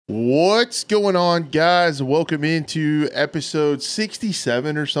What's going on, guys? Welcome into episode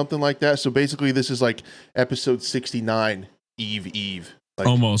 67 or something like that. So basically, this is like episode 69, Eve. Like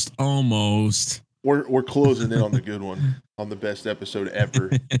Almost. we're closing in on the good one, on the best episode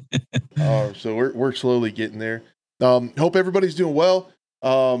ever. So we're slowly getting there. Hope everybody's doing well.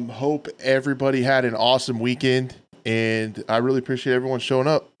 Hope everybody had an awesome weekend, and I really appreciate everyone showing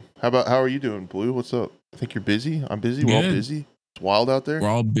up. How are you doing, Blue? What's up? I think you're busy. I'm busy. We're all busy. It's wild out there. We're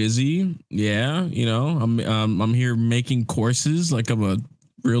all busy. Yeah, I'm here making courses like I'm a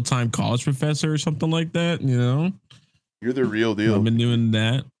real-time college professor or something like that. You're the real deal. I've been doing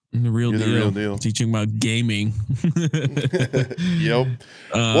that. The real deal. Teaching about gaming. Yep.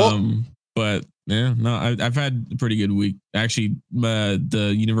 But yeah, no, I've had a pretty good week. Actually,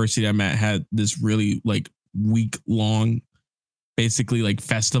 the university I'm at had this really like week-long, basically like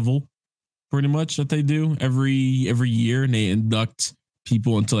festival, pretty much, that they do every year, and they induct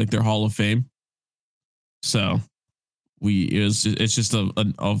people into like their Hall of Fame. So it's just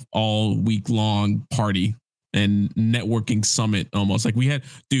an all week long party and networking summit almost. Like we had,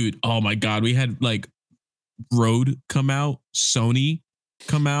 dude, oh my god, we had like Rode come out, Sony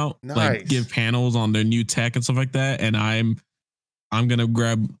come out, nice. Like give panels on their new tech and stuff like that. And I'm gonna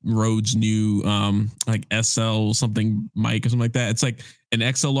grab Rode's new like SL something mic or something like that. It's like an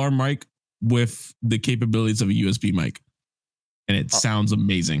XLR mic with the capabilities of a USB mic, and it sounds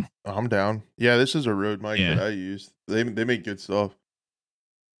amazing. I'm down. Yeah, this is a Rode mic that I used. They make good stuff.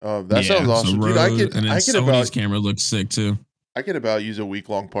 That sounds awesome, so Rode, dude. I could Sony's about camera looks sick too. I could about use a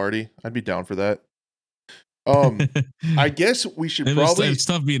week-long party. I'd be down for that. I guess we should probably. It's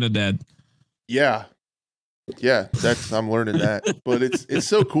tough being a dad. Yeah, I'm learning that, but it's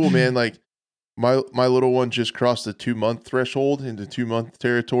so cool, man. Like my little one just crossed the 2-month threshold into 2-month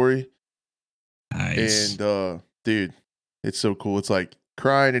territory. Nice. And dude, it's so cool. It's like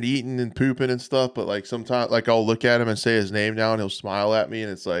crying and eating and pooping and stuff, but like sometimes like I'll look at him and say his name now and he'll smile at me,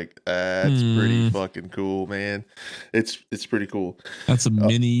 and it's like that's pretty fucking cool, man. It's pretty cool. That's a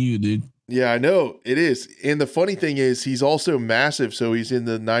mini you, dude. Yeah, I know it is. And the funny thing is he's also massive, so he's in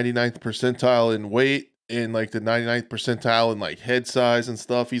the 99th percentile in weight and like the 99th percentile in like head size and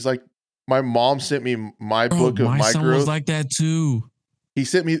stuff. He's like, my mom sent me my book of my son growth. Was like that too.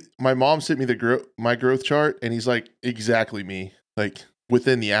 My mom sent me my growth chart, and he's like exactly me, like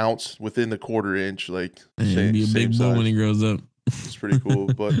within the ounce, within the quarter inch, like same, be a big boy when he grows up. It's pretty cool.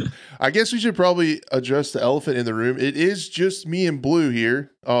 But I guess we should probably address the elephant in the room. It is just me and Blue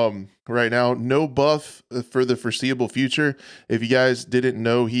here right now. No Buff for the foreseeable future. If you guys didn't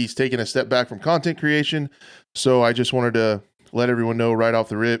know, he's taking a step back from content creation. So I just wanted to let everyone know right off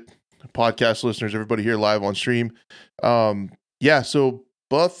the rip, podcast listeners, everybody here live on stream. So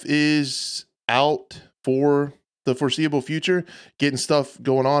Buff is out for the foreseeable future, getting stuff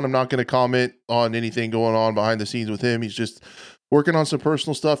going on. I'm not going to comment on anything going on behind the scenes with him. He's just working on some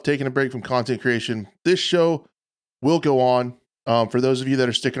personal stuff, taking a break from content creation. This show will go on. For those of you that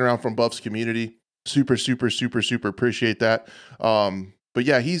are sticking around from Buff's community, super appreciate that. But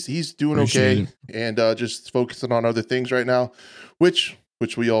yeah, he's doing okay and just focusing on other things right now, which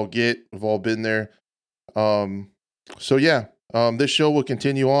we all get. We've all been there. This show will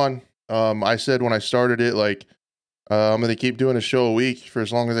continue on. I said when I started it, like, I'm going to keep doing a show a week for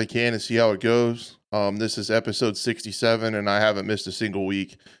as long as I can and see how it goes. This is episode 67, and I haven't missed a single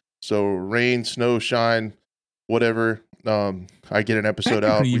week. So rain, snow, shine, whatever, I get an episode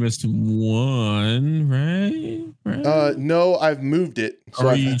out. You missed one, right? No, I've moved it.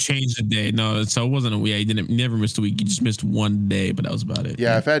 So you changed the day. No, so it wasn't a week. You never missed a week. You just missed one day, but that was about it.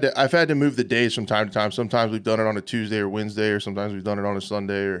 Yeah, I've had to move the days from time to time. Sometimes we've done it on a Tuesday or Wednesday, or sometimes we've done it on a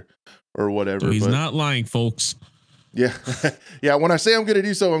Sunday or whatever. So he's not lying, folks. Yeah. Yeah. When I say I'm going to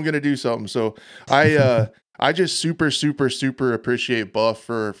do something, I'm going to do something. So I just super appreciate Buff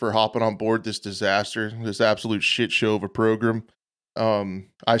for hopping on board this disaster, this absolute shit show of a program.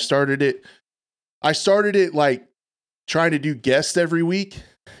 I started it like trying to do guests every week.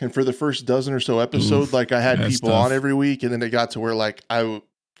 And for the first dozen or so episodes, like I had people tough on every week. And then it got to where like I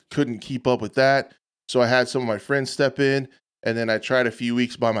couldn't keep up with that. So I had some of my friends step in, and then I tried a few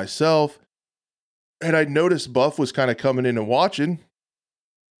weeks by myself. And I noticed Buff was kind of coming in and watching.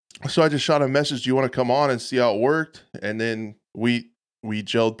 So I just shot a message, do you want to come on and see how it worked? And then we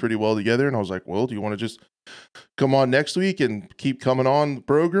gelled pretty well together. And I was like, well, do you want to just come on next week and keep coming on the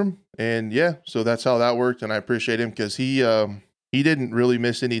program? And yeah, so that's how that worked. And I appreciate him because he didn't really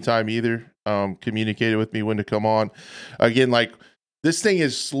miss any time either. Communicated with me when to come on. Again, like this thing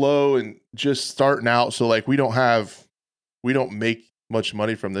is slow and just starting out. So like we don't make much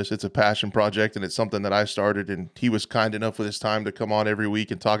money from this. It's a passion project, and it's something that I started, and he was kind enough with his time to come on every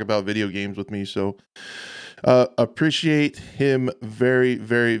week and talk about video games with me. So appreciate him very,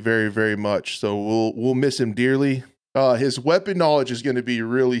 very, very, very much. So we'll miss him dearly. His weapon knowledge is going to be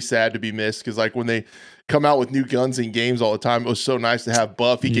really sad to be missed, because like when they come out with new guns in games all the time, it was so nice to have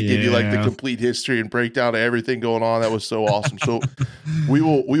Buff. He could give you like the complete history and breakdown of everything going on. That was so awesome. So we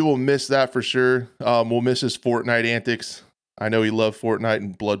will miss that for sure. We'll miss his Fortnite antics. I know he loved Fortnite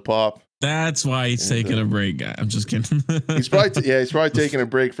and Blood Pop. That's why he's taking a break. I'm just kidding. he's probably taking a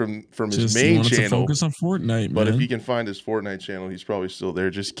break from his main channel. To focus on Fortnite, man. But if you can find his Fortnite channel, he's probably still there,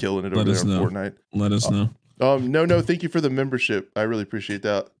 just killing it over there on Fortnite. Let us know. No, thank you for the membership. I really appreciate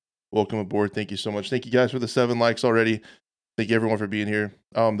that. Welcome aboard. Thank you so much. Thank you guys for the 7 likes already. Thank you everyone for being here.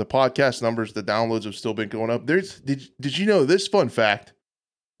 The podcast numbers, the downloads have still been going up. Did you know this fun fact?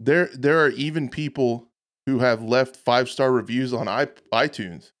 There are even people who have left 5-star reviews on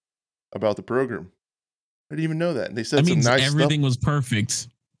iTunes about the program. I didn't even know that. And they said some nice everything stuff. Was perfect.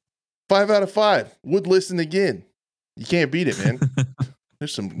 5 out of 5. Would listen again. You can't beat it, man.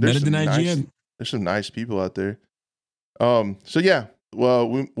 There's some nice people out there. So yeah, well,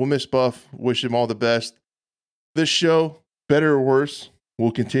 we'll miss Buff. Wish him all the best. This show, better or worse,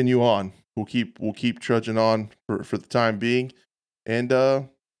 will continue on. We'll keep trudging on for the time being, and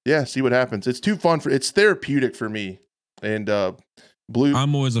see what happens. It's too fun it's therapeutic for me. And Blue,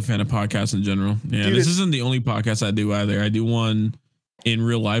 I'm always a fan of podcasts in general. Yeah, dude, this isn't the only podcast I do either. I do one in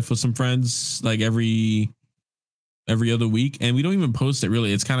real life with some friends, like every other week, and we don't even post it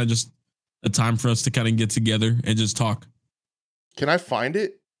really. It's kind of just a time for us to kind of get together and just talk. Can I find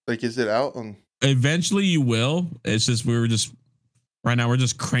it? Like, is it out on? Eventually you will. It's just, right now we're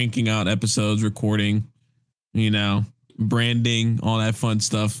just cranking out episodes, recording, branding, all that fun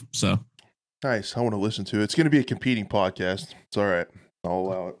stuff. So nice. I want to listen to it. It's going to be a competing podcast. It's all right. I'll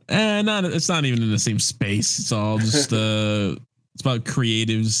allow it. It's not even in the same space. It's all just, it's about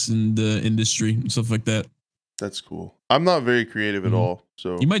creatives in the industry and stuff like that. That's cool. I'm not very creative at all.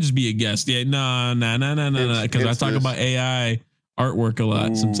 So you might just be a guest. Yeah, no. Because I talk about AI artwart a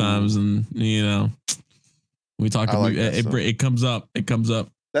lot sometimes, and we talk about it comes up.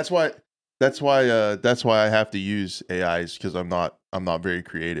 That's why I have to use AIs, because I'm not very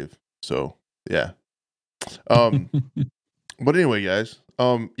creative. So yeah. But anyway, guys.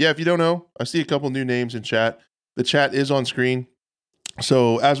 If you don't know, I see a couple new names in chat. The chat is on screen.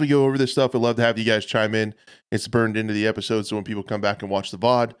 So as we go over this stuff, I'd love to have you guys chime in. It's burned into the episode, so when people come back and watch the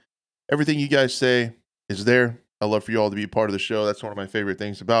VOD, everything you guys say is there. I'd love for you all to be a part of the show. That's one of my favorite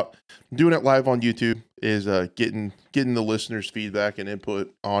things about doing it live on YouTube, is getting the listeners' feedback and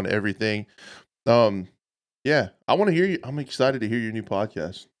input on everything. I want to hear you. I'm excited to hear your new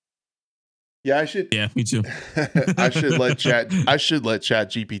podcast. Yeah, I should. Yeah, me too. I should let Chat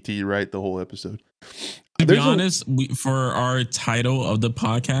GPT write the whole episode. To be honest, for our title of the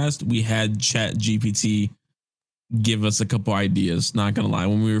podcast, we had Chat GPT give us a couple ideas. Not gonna lie,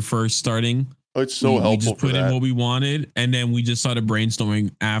 when we were first starting, it's so helpful. We just put in what we wanted, and then we just started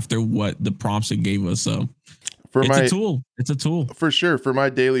brainstorming after what the prompts it gave us. So it's a tool for sure. For my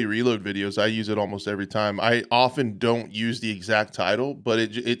daily reload videos, I use it almost every time. I often don't use the exact title, but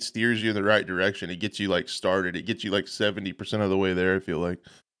it steers you in the right direction. It gets you like started. It gets you like 70% of the way there, I feel like.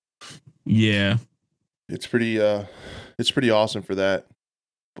 Yeah. It's pretty awesome for that.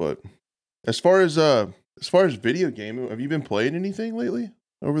 But as far as video game, have you been playing anything lately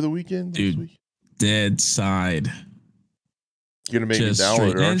over the weekend? Dude, Deadside. You're gonna make me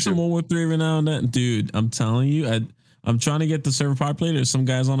download it, and some World War 3 every now and then. Dude, I'm telling you, I'm trying to get the server populated. There's some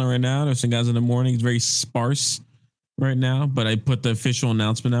guys on it right now. There's some guys in the morning. It's very sparse right now, but I put the official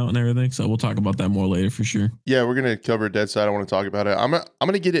announcement out and everything, so we'll talk about that more later for sure. Yeah, we're gonna cover Deadside. I want to talk about it. I'm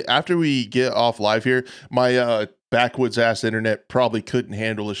gonna get it after we get off live here. My backwoods ass internet probably couldn't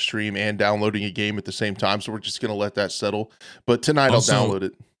handle a stream and downloading a game at the same time, so we're just gonna let that settle. But tonight also, I'll download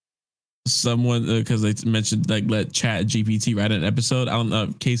it. Someone, because they mentioned like let Chat GPT write an episode. I don't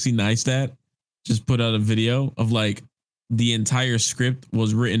know. Casey Neistat just put out a video of like the entire script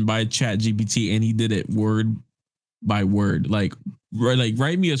was written by Chat GPT, and he did it word by word. Like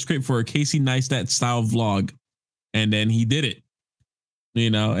write me a script for a Casey Neistat style vlog, and then he did it.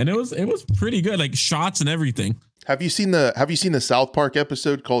 And it was pretty good, like shots and everything. Have you seen the South Park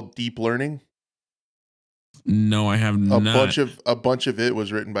episode called Deep Learning? No, I have not. A bunch of it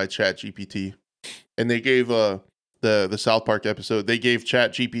was written by Chat GPT, and they gave the South Park episode. They gave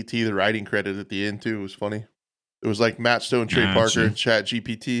Chat GPT the writing credit at the end too. It was funny. It was like Matt Stone, Trey Parker, and Chat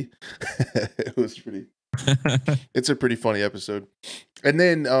GPT. It was pretty. It's a pretty funny episode. And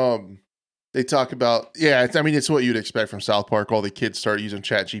then They talk about, yeah, I mean, it's what you'd expect from South Park. All the kids start using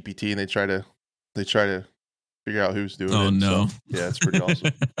Chat GPT and they try to figure out who's doing it. Oh no. So, yeah, it's pretty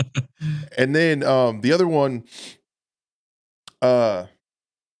awesome. And then the other one, what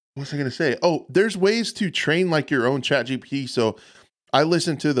was I gonna say? Oh, there's ways to train like your own Chat GPT. So I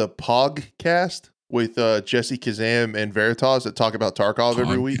listened to the Pogcast with Jesse Kazam and Veritas that talk about Tarkov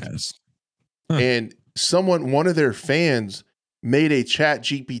every week. Huh. And one of their fans made a Chat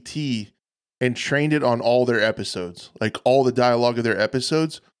GPT and trained it on all their episodes, like all the dialogue of their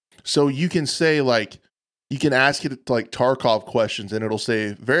episodes. So you can say like, you can ask it like Tarkov questions and it'll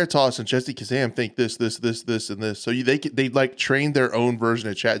say Veritas and Jesse Kazam think this, and this. So they like train their own version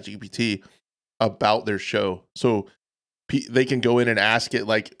of Chat GPT about their show. So they can go in and ask it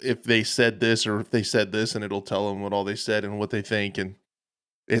like if they said this or if they said this, and it'll tell them what all they said and what they think. And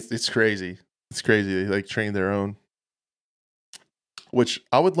it's crazy. It's crazy. They like train their own, which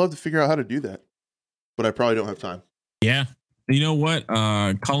I would love to figure out how to do that, but I probably don't have time. Yeah. You know what?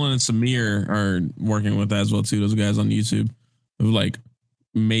 Colin and Samir are working with that as well too. Those guys on YouTube, of like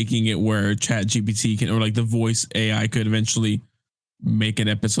making it where Chat GPT can, or like the voice AI could eventually make an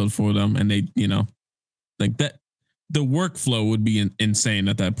episode for them, and they, you know, like that. The workflow would be insane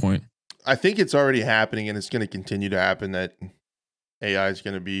at that point. I think it's already happening, and it's going to continue to happen. That AI is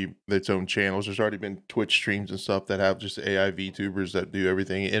going to be its own channels. There's already been Twitch streams and stuff that have just AI VTubers that do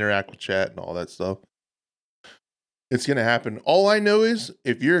everything, interact with chat and all that stuff. It's going to happen. All I know is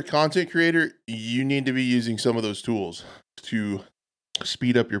if you're a content creator, you need to be using some of those tools to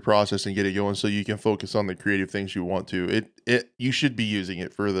speed up your process and get it going so you can focus on the creative things you want to. You should be using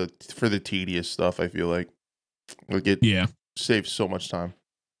it for the tedious stuff, I feel like. Like it saves so much time.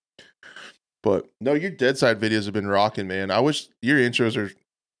 But no, your Deadside videos have been rocking, man. I wish your intros are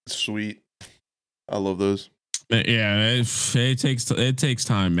sweet. I love those. Yeah, it takes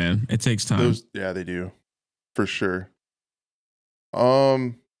time, man. It takes time. Yeah, they do. For sure.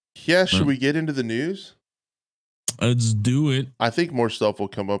 Yeah, should we get into the news? Let's do it. I think more stuff will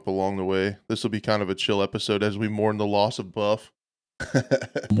come up along the way. This will be kind of a chill episode as we mourn the loss of Buff.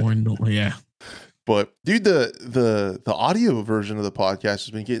 Yeah. But dude, the audio version of the podcast has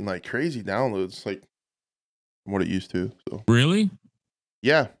been getting like crazy downloads, like from what it used to. So really?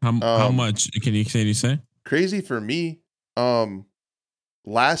 Yeah. How much can you say? Crazy for me. Okay,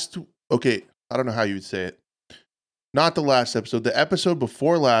 I don't know how you would say it. Not the last episode. The episode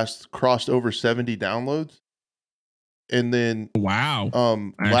before last crossed over 70 downloads. And then wow.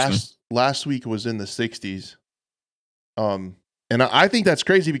 Last week was in the 60s. And I think that's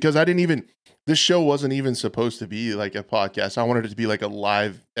crazy because this show wasn't even supposed to be like a podcast. I wanted it to be like a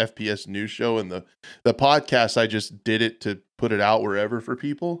live FPS news show, and the podcast, I just did it to put it out wherever for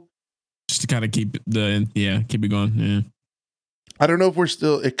people. Just to kind of keep it going. Yeah. I don't know if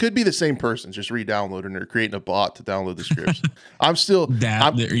it could be the same person just re-downloading or creating a bot to download the scripts.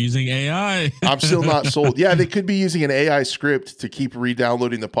 They're using AI. I'm still not sold. Yeah, they could be using an AI script to keep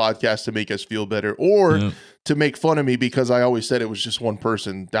re-downloading the podcast to make us feel better, or to make fun of me because I always said it was just one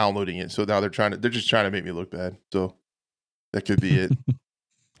person downloading it. So now they're just trying to make me look bad. So that could be it.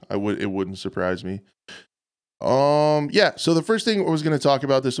 It wouldn't surprise me. Yeah. So the first thing I was going to talk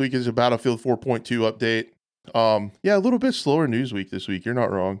about this week is a Battlefield 4.2 update. Yeah, a little bit slower news week this week. You're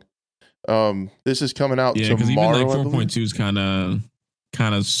not wrong. This is coming out tomorrow. Even like 4.2 is kind of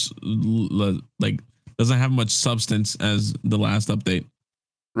like doesn't have much substance as the last update.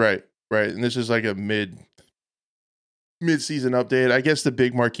 Right. And this is like a mid-season update. I guess the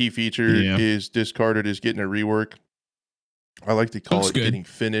big marquee feature is Discarded is getting a rework. I like to call it getting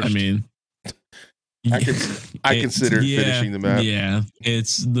finished. I mean, I consider finishing the map. Yeah,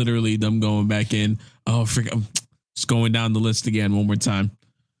 it's literally them going back in. Oh, I'm just going down the list again one more time.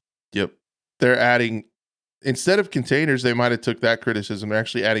 Yep. They're adding, instead of containers, they might have took that criticism. They're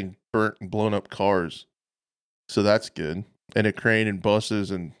actually adding burnt and blown up cars. So that's good. And a crane and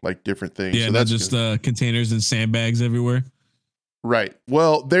buses and like different things. Yeah, so that's just containers and sandbags everywhere. Right.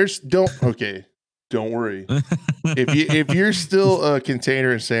 Well, don't worry. If you're still a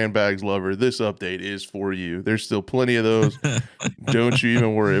container and sandbags lover, this update is for you. There's still plenty of those. Don't you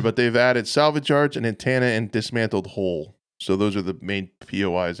even worry. But they've added salvage yards, an antenna, and dismantled hull. So those are the main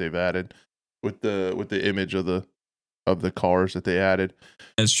POIs they've added with the image of the cars that they added.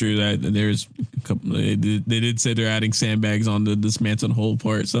 That's true. That there's a couple. They did say they're adding sandbags on the dismantled hull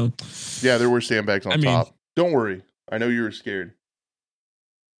part. So yeah, there were sandbags on top. Don't worry. I know you were scared.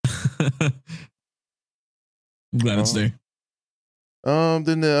 I'm glad it's there.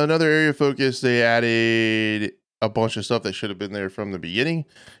 Then another area of focus, they added a bunch of stuff that should have been there from the beginning.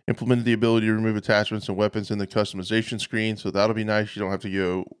 Implemented the ability to remove attachments and weapons in the customization screen, so that'll be nice. You don't have to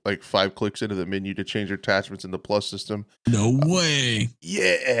go like 5 clicks into the menu to change your attachments in the plus system. No way.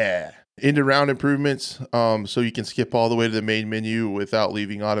 Yeah. Into round improvements, so you can skip all the way to the main menu without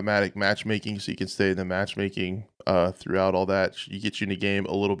leaving automatic matchmaking, so you can stay in the matchmaking throughout all that. You get you in the game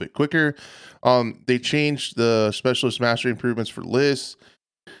a little bit quicker. They changed the specialist mastery improvements for lists.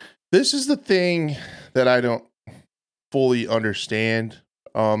 This is the thing that I don't fully understand.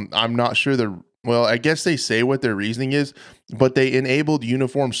 I'm not sure well, I guess they say what their reasoning is, but they enabled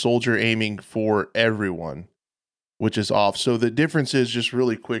uniform soldier aiming for everyone, which is off. So the difference is, just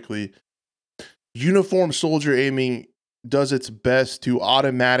really quickly, uniform soldier aiming does its best to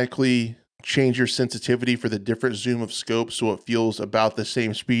automatically change your sensitivity for the different zoom of scope, so it feels about the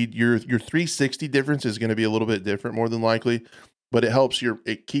same speed. Your 360 difference is going to be a little bit different, more than likely, but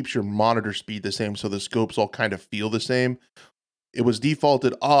it keeps your monitor speed the same, so the scopes all kind of feel the same. It was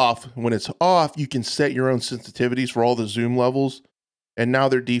defaulted off. When it's off, you can set your own sensitivities for all the zoom levels. And now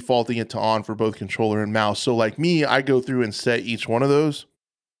they're defaulting it to on for both controller and mouse. So like me, I go through and set each one of those.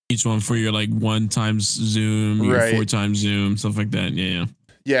 Each one for your like 1 times zoom, your 4 times zoom, stuff like that. Yeah.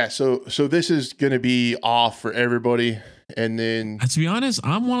 Yeah. So this is going to be off for everybody. And then, to be honest,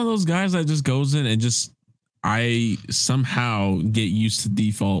 I'm one of those guys that just goes in and I somehow get used to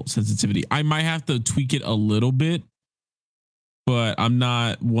default sensitivity. I might have to tweak it a little bit, but I'm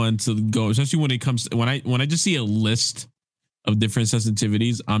not one to go, especially when it comes to, when I just see a list of different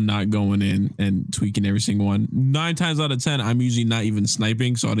sensitivities, I'm not going in and tweaking every single one. 9 times out of 10, I'm usually not even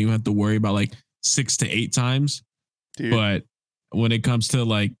sniping, so I don't even have to worry about like 6 to 8 times. Dude. But when it comes to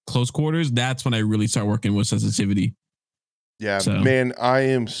like close quarters, that's when I really start working with sensitivity. Yeah, man,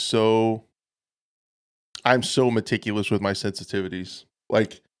 I'm so meticulous with my sensitivities.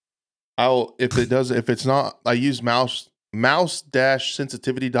 Like, if it's not, I use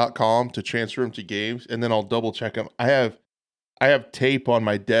mouse-sensitivity.com to transfer them to games, and then I'll double check them. I have tape on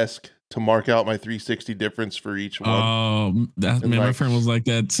my desk to mark out my 360 difference for each one. Oh, my friend was like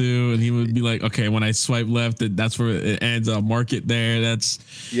that too, and he would be like, "Okay, when I swipe left, that's where it ends. I'll mark it there." That's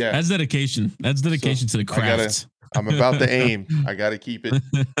dedication. That's dedication to the craft. I'm about to aim. I got to keep it.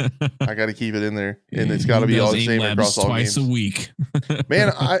 I got to keep it in there, and it's got to be all the same across all games. Twice a week.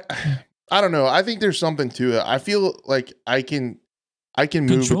 Man, I don't know. I think there's something to it. I feel like I can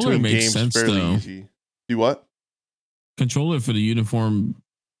move between games fairly easy. Do what? Controller for the uniform,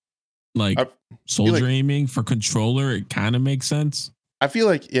 like soldier aiming for controller, it kind of makes sense. I feel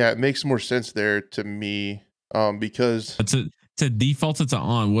like it makes more sense there to me, because to default it to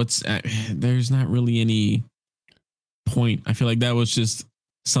on. There's not really any point. I feel like that was just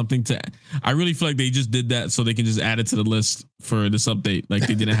something I really feel like they just did that so they can just add it to the list for this update. Like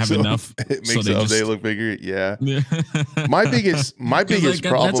they didn't have enough. It makes the update look bigger. Yeah. My biggest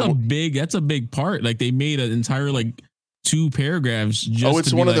problem. That's a big part. Like they made an entire like 2 paragraphs.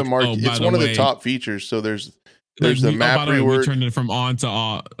 It's one of the it's one of the top features. So there's the map rework. We turned it from on to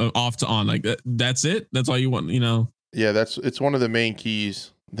off to on. Like that's it. That's all you want. Yeah, it's one of the main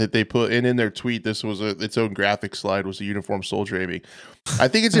keys that they put in their tweet. This was its own graphic slide, was a uniform soldier aiming. I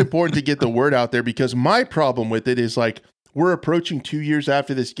think it's important to get the word out there, because my problem with it is like, we're approaching 2 years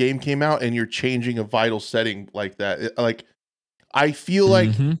after this game came out and you're changing a vital setting like that. I feel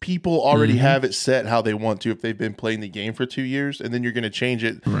like people already have it set how they want to if they've been playing the game for 2 years, and then you're going to change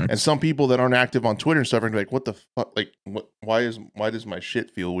it. Right. And some people that aren't active on Twitter and stuff are going to be like, what the fuck? Like, why does my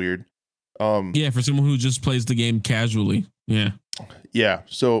shit feel weird? For someone who just plays the game casually. Yeah.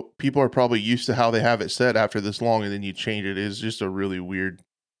 So people are probably used to how they have it set after this long, and then you change it. It's just a really weird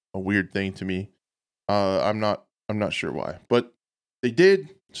thing to me. I'm not sure why, but they did.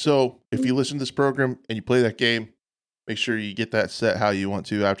 So if you listen to this program and you play that game, make sure you get that set how you want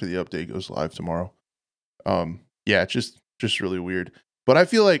to after the update goes live tomorrow. It's just really weird. But I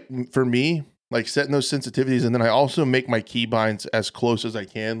feel like for me, like setting those sensitivities, and then I also make my keybinds as close as I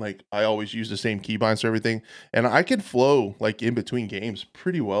can. Like I always use the same keybinds for everything, and I can flow like in between games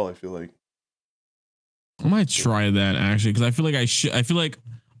pretty well, I feel like. I might try that actually, because I feel like I feel like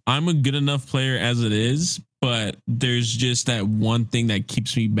I'm a good enough player as it is, but there's just that one thing that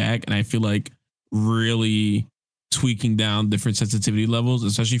keeps me back, and I feel like really tweaking down different sensitivity levels,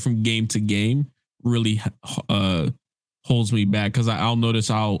 especially from game to game, really holds me back, because I'll notice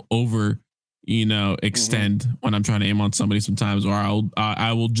I'll extend when I'm trying to aim on somebody sometimes, or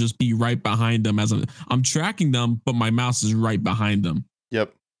I will just be right behind them as I'm tracking them, but my mouse is right behind them.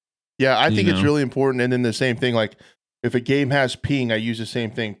 Yep. Yeah, I think it's really important. And then the same thing, like if a game has ping, I use the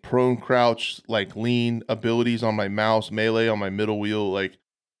same thing: prone, crouch, like lean abilities on my mouse, melee on my middle wheel. Like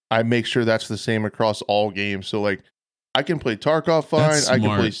I make sure that's the same across all games. So like I can play Tarkov fine, I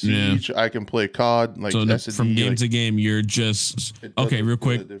can play Siege, I can play COD, like so S&D, from game like, to game, you're just okay. Real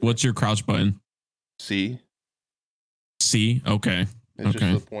quick, what's your crouch button? C. C. Okay. It's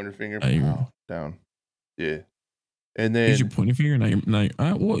okay. just the pointer finger down. Yeah. And then use your pointer finger.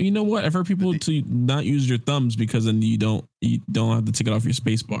 Well, you know what? I've heard people to not use your thumbs because then you don't have to take it off your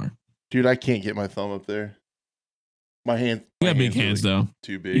space bar. Dude, I can't get my thumb up there. My hand. You got big hands though.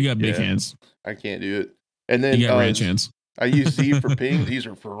 Too big. You got big hands. I can't do it. And then you got ranch hands. I use Z for ping. These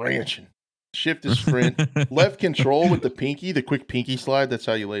are for ranching. Shift is sprint. Left control with the pinky, the quick pinky slide. That's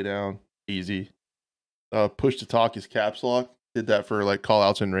how you lay down. Easy. Push to talk is caps lock. Did that for like call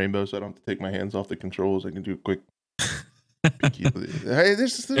outs in Rainbow, so I don't have to take my hands off the controls. I can do a quick. Hey,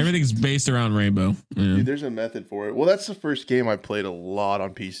 everything's based around Rainbow. Yeah. Dude, there's a method for it. Well, that's the first game I played a lot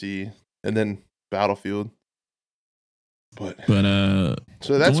on PC, and then Battlefield. But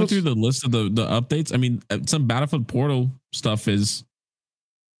so that's going through the list of the updates. I mean, some Battlefield Portal stuff is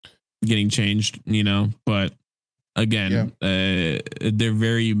getting changed, you know, but again, they're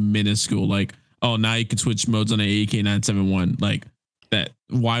very minuscule. Like, oh, now you can switch modes on an AK-971. Like that.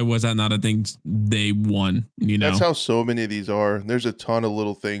 Why was that not a thing day one? You know, that's how so many of these are. There's a ton of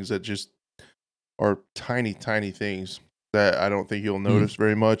little things that just are tiny things that I don't think you'll notice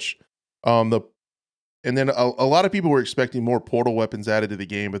very much. And then a lot of people were expecting more portal weapons added to the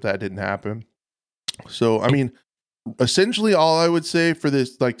game, but that didn't happen. So, I mean, essentially all I would say for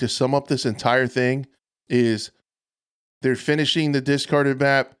this, like to sum up this entire thing, is they're finishing the discarded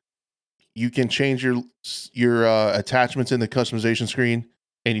map. You can change your attachments in the customization screen,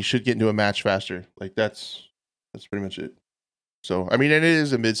 and you should get into a match faster. Like that's pretty much it. So, I mean, and it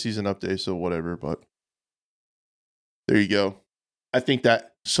is a mid-season update, so whatever, but there you go. I think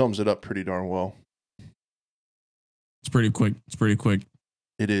that sums it up pretty darn well. It's pretty quick.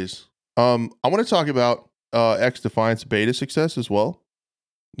 It is. I want to talk about X Defiance beta success as well.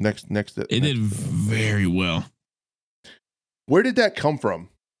 Next. It did very well. Where did that come from?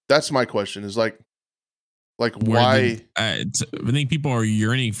 That's my question. Is like why? I think people are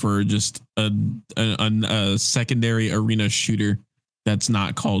yearning for just a secondary arena shooter that's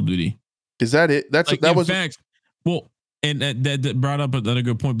not Call of Duty. Is that it? That was fact. Well. And that brought up another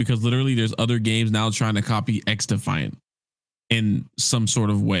good point, because literally there's other games now trying to copy X Defiant in some sort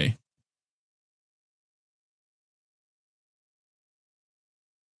of way.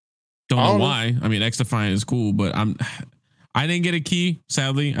 Don't know why. I mean, X Defiant is cool, but I didn't get a key,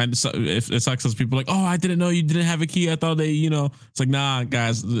 sadly. If it sucks, as people are like, oh, I didn't know you didn't have a key. I thought it's like, nah,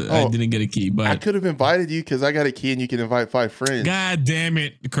 guys, I didn't get a key. But I could have invited you because I got a key and you can invite 5 friends. God damn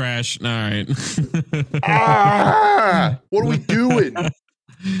it, Crash. All right. What are we doing?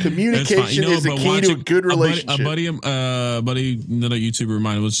 Communication is the key to a good relationship. A buddy, another YouTuber of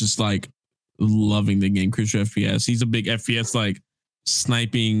mine was just like loving the game, Crucial FPS. He's a big FPS, like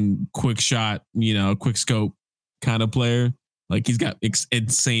sniping, quick shot, quick scope kind of player. Like he's got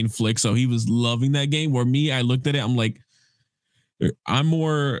insane flicks, so he was loving that game. Where me, I looked at it, I'm like, I'm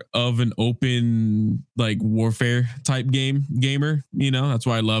more of an open like warfare type gamer. That's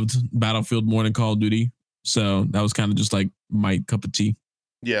why I loved Battlefield more than Call of Duty. So that was kind of just like my cup of tea.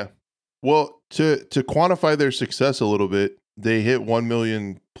 Yeah. Well, to quantify their success a little bit, they hit 1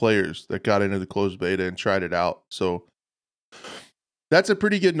 million players that got into the closed beta and tried it out. So that's a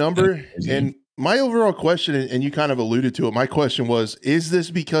pretty good number. And my overall question, and you kind of alluded to it, my question was, is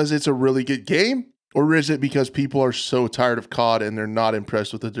this because it's a really good game, or is it because people are so tired of COD and they're not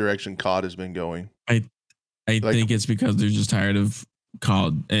impressed with the direction COD has been going? I think it's because they're just tired of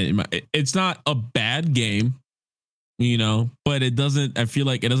COD. It's not a bad game, but I feel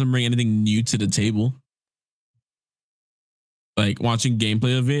like it doesn't bring anything new to the table. Like watching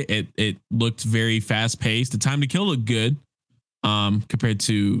gameplay of it looked very fast paced. The time to kill looked good compared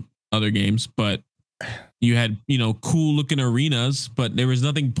to other games, but you had cool looking arenas, but there was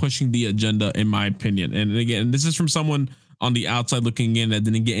nothing pushing the agenda, in my opinion. And again, this is from someone on the outside looking in that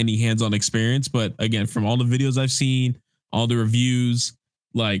didn't get any hands-on experience, but again, from all the videos I've seen, all the reviews,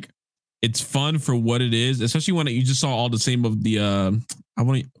 like it's fun for what it is, especially when you just saw all the same of the I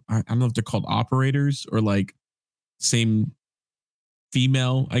don't know if they're called operators or like same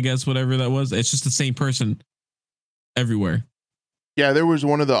female, I guess, whatever that was. It's just the same person everywhere. Yeah, there was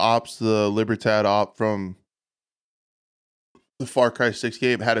one of the ops, the Libertad op from the Far Cry 6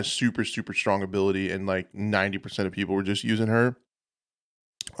 game, had a super, super strong ability, and like 90% of people were just using her.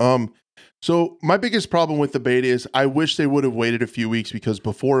 So my biggest problem with the beta is I wish they would have waited a few weeks, because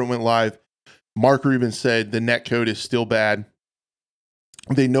before it went live, Mark Rubin said the netcode is still bad.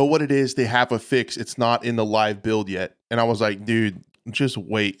 They know what it is. They have a fix. It's not in the live build yet. And I was like, dude, just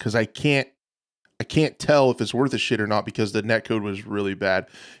wait, because I can't tell if it's worth a shit or not because the netcode was really bad.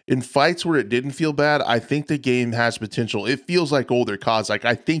 In fights where it didn't feel bad, I think the game has potential. It feels like older CODs. Like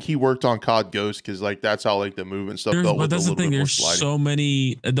I think he worked on COD Ghost because like that's how like the movement stuff felt. But that's the thing. There's so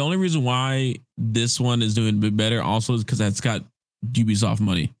many. The only reason why this one is doing a bit better also is because it's got Ubisoft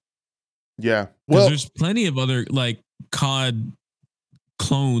money. Yeah, well, there's plenty of other like COD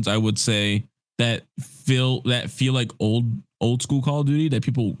clones, I would say, that feel like old school Call of Duty that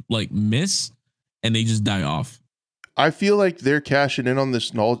people like miss and they just die off. I feel like they're cashing in on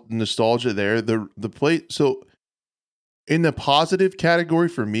this nostalgia there. The play. So in the positive category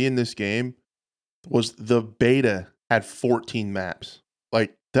for me in this game was the beta had 14 maps.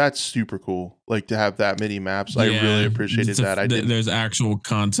 Like that's super cool. Like to have that many maps. Yeah, I really appreciated that. There's actual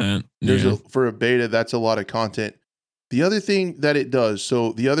content. For a beta, that's a lot of content. The other thing that it does,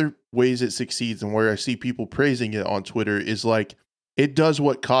 so the other ways it succeeds and where I see people praising it on Twitter is like, it does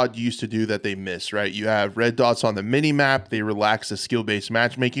what COD used to do that they miss, right? You have red dots on the mini map. They relax the skill-based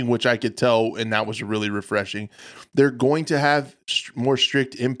matchmaking, which I could tell, and that was really refreshing. They're going to have more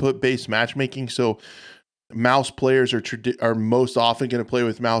strict input-based matchmaking. So mouse players are most often going to play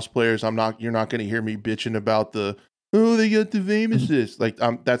with mouse players. You're not going to hear me bitching about they got the aim assist. Like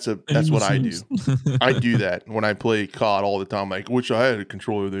that's what I do. I do that when I play COD all the time. Like, wish I had a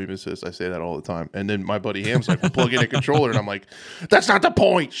controller with aim assist. I say that all the time. And then my buddy Ham's like, we'll plug in a controller, and I'm like, that's not the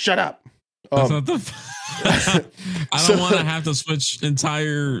point. Shut up. That's not the. I don't want to have to switch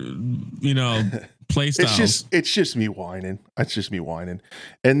entire, play styles. It's just me whining. It's just me whining.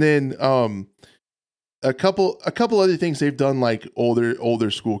 And then a couple other things they've done, like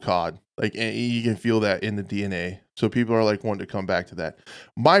older school COD. Like, and you can feel that in the DNA. So people are like wanting to come back to that.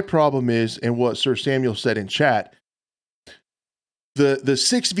 My problem is, and what Sir Samuel said in chat, the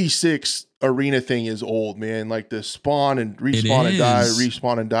 6v6 arena thing is old, man. Like the spawn and respawn and die,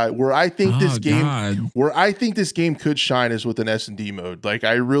 respawn and die. Where I think this game could shine is with an S&D mode. Like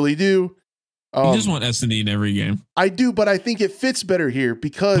I really do. You just want S&D in every game. I do, but I think it fits better here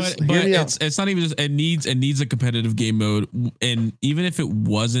because but it's not even just it needs a competitive game mode, and even if it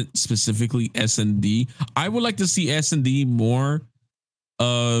wasn't specifically S&D, I would like to see S&D more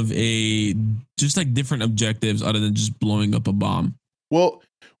of a just like different objectives other than just blowing up a bomb. Well,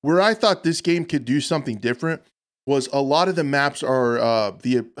 where I thought this game could do something different was a lot of the maps are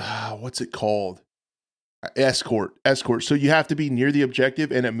what's it called? Escort. So you have to be near the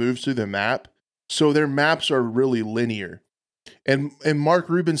objective and it moves through the map. So their maps are really linear. And Mark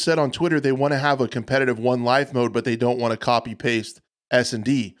Rubin said on Twitter they want to have a competitive one life mode, but they don't want to copy paste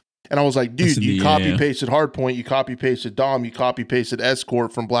S&D. And I was like, dude, S&D, you copy pasted Hardpoint, you copy pasted Dom, you copy pasted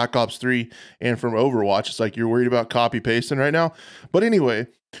Escort from Black Ops 3 and from Overwatch. It's like you're worried about copy pasting right now. But anyway,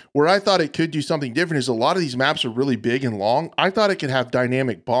 where I thought it could do something different is a lot of these maps are really big and long. I thought it could have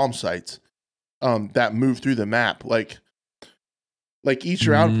dynamic bomb sites that move through the map. Like each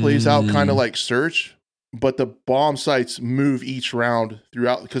round plays out kind of like Search, but the bomb sites move each round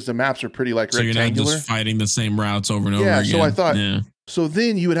throughout because the maps are pretty like rectangular. You're not just fighting the same routes over and over again. So I thought, so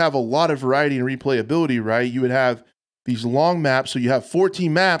then you would have a lot of variety and replayability, right? You would have these long maps. So you have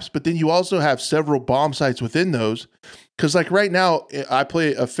 14 maps, but then you also have several bomb sites within those. Because like right now, I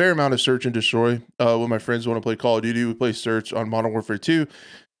play a fair amount of Search and Destroy. When my friends want to play Call of Duty, we play Search on Modern Warfare 2.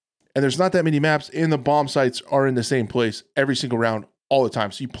 And there's not that many maps, and the bomb sites are in the same place every single round, all the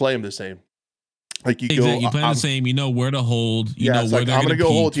time. So you play them the same. Like you play them the same. You know where to hold. You know where I'm going to go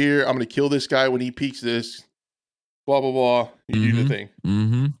hold here. I'm going to kill this guy when he peeks this. Blah blah blah. You do the thing.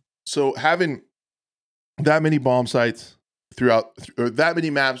 Mm-hmm. So having that many bomb sites throughout, or that many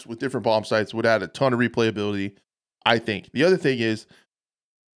maps with different bomb sites, would add a ton of replayability. I think. The other thing is,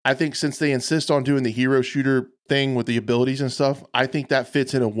 I think since they insist on doing the hero shooter thing with the abilities and stuff, I think that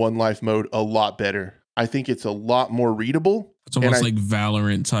fits in a one life mode a lot better. I think it's a lot more readable. It's almost like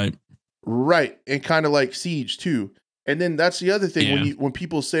Valorant type. Right. And kind of like Siege too. And then that's the other thing. When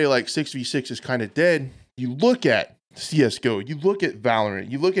people say like 6v6 is kind of dead, you look at CSGO, you look at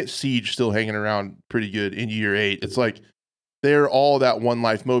Valorant, you look at Siege still hanging around pretty good in year 8. It's like they're all that one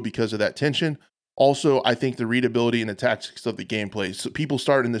life mode because of that tension. Also, I think the readability and the tactics of the gameplay. So people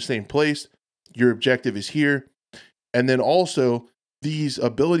start in the same place. Your objective is here. And then also these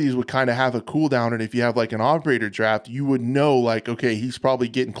abilities would kind of have a cooldown. And if you have like an operator draft, you would know like, okay, he's probably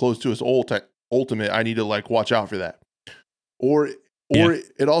getting close to his ultimate. I need to like watch out for that. Or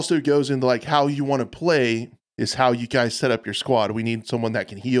it also goes into like how you want to play is how you guys set up your squad. We need someone that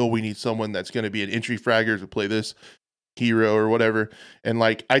can heal. We need someone that's going to be an entry fragger to play this hero or whatever. And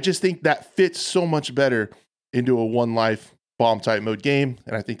like, I just think that fits so much better into a one life bomb type mode game,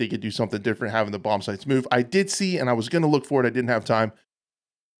 and I think they could do something different having the bomb sites move. I did see, and I was going to look for it, I didn't have time.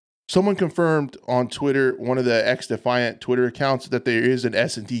 Someone confirmed on Twitter, one of the X-Defiant Twitter accounts, that there is an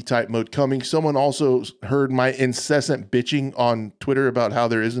S&D type mode coming. Someone also heard my incessant bitching on Twitter about how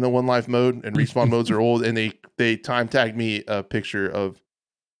there isn't a one life mode and respawn modes are old, and they time tagged me a picture of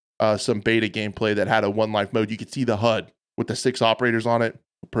some beta gameplay that had a one life mode. You could see the HUD with the 6 operators on it.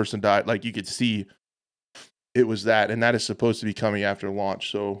 A person died. Like, you could see it was that, and that is supposed to be coming after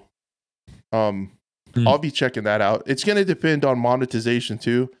launch. So I'll be checking that out. It's going to depend on monetization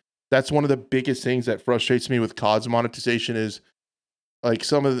too. That's one of the biggest things that frustrates me with COD's monetization is like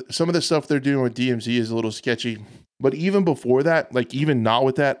some of the stuff they're doing with DMZ is a little sketchy. But even before that, like even not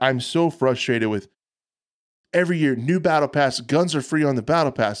with that, I'm so frustrated with every year, new battle pass, guns are free on the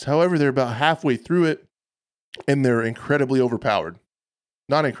battle pass. However, they're about halfway through it and they're incredibly overpowered.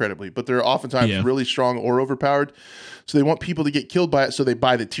 Not incredibly, but they're oftentimes really strong or overpowered. So they want people to get killed by it. So they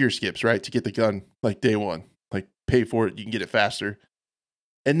buy the tier skips, right? To get the gun like day one, like pay for it. You can get it faster.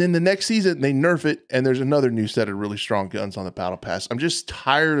 And then the next season, they nerf it, and there's another new set of really strong guns on the battle pass. I'm just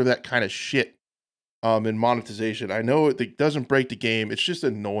tired of that kind of shit in monetization. I know it doesn't break the game. It's just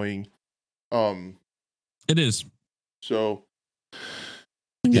annoying. It is. So,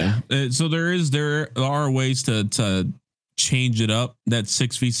 yeah. So there are ways to change it up, that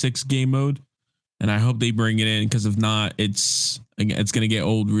 6v6 game mode. And I hope they bring it in, because if not, it's going to get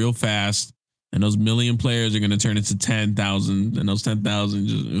old real fast. And those million players are going to turn into 10,000, and those 10,000,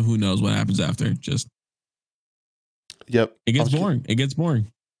 who knows what happens after? Just, yep, it gets boring. It gets boring,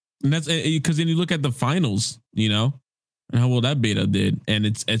 and that's because then you look at the finals, you know, and how well that beta did, and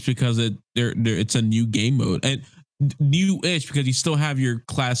it's because it's a new game mode and new-ish, because you still have your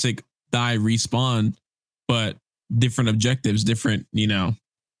classic die respawn, but different objectives, different, you know,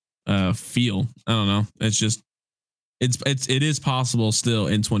 feel. I don't know. It's just it is possible still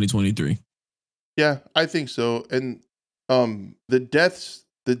in 2023. Yeah, I think so. And the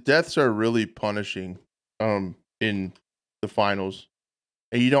deaths are really punishing in the finals.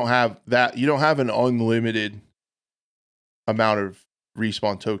 And you don't have an unlimited amount of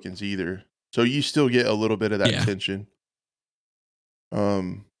respawn tokens either. So you still get a little bit of that tension.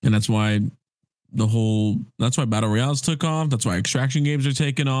 And that's why battle royales took off. That's why extraction games are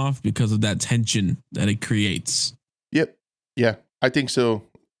taking off, because of that tension that it creates. Yep. Yeah, I think so.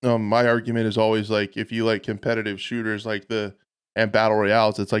 My argument is always like, if you like competitive shooters and battle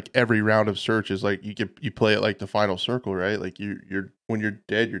royales, it's like every round of search is like you play it like the final circle, right? Like you're when you're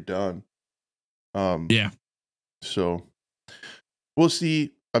dead, you're done. So we'll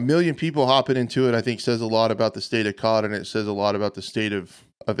see. 1 million people hopping into it, I think, says a lot about the state of COD, and it says a lot about the state of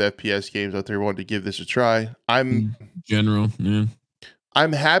FPS games out there wanting to give this a try. I'm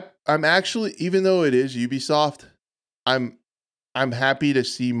happy. I'm actually, even though it is Ubisoft, I'm happy to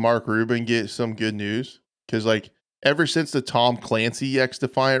see Mark Rubin get some good news, because like ever since the Tom Clancy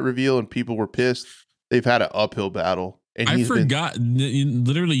X-Defiant reveal and people were pissed, they've had an uphill battle. And I forgot,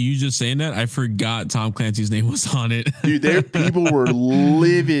 literally, you just saying that, I forgot Tom Clancy's name was on it. Dude, their people were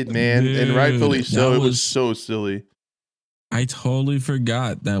livid, man, and rightfully so. It was so silly. I totally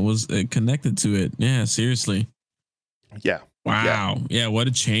forgot that was connected to it. Yeah, seriously. Yeah. Wow. Yeah, what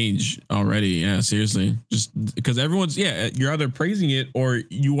a change already. Yeah, seriously. Just because everyone's, you're either praising it or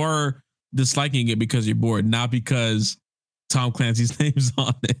you are disliking it because you're bored, not because Tom Clancy's name's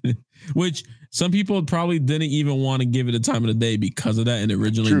on it, which some people probably didn't even want to give it a time of the day because of that, and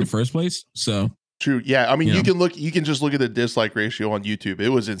originally in the first place. So true. Yeah. I mean, you can just look at the dislike ratio on YouTube. It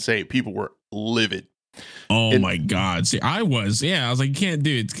was insane. People were livid. Oh my God. See, I was like, you can't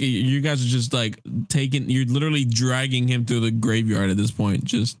do it. You guys are just like you're literally dragging him through the graveyard at this point.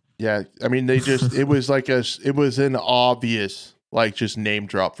 Just, yeah. I mean, it was like it was an obvious, like, just name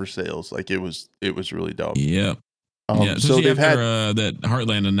drop for sales. Like it was really dumb. Yeah. So they've had that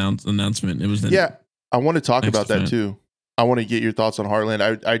Heartland announcement. It was I want to talk about that too. I want to get your thoughts on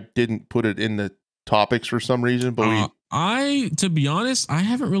Heartland. I didn't put it in the topics for some reason, but to be honest, I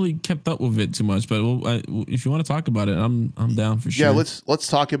haven't really kept up with it too much. But if you want to talk about it, I'm down for sure. Yeah, let's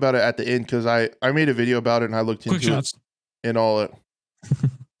talk about it at the end, because I made a video about it and I looked into it and all it.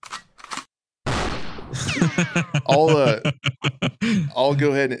 I'll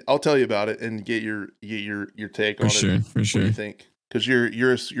go ahead and I'll tell you about it and get your take on it. For sure. What do you think? Because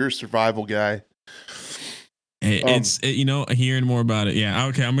you're a survival guy. It's hearing more about it. Yeah.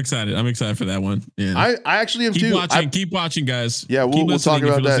 Okay. I'm excited. For that one. Yeah. I actually am too. Keep watching, guys. Yeah. We'll talk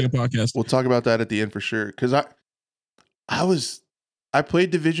about that. We'll talk about that at the end for sure. Because I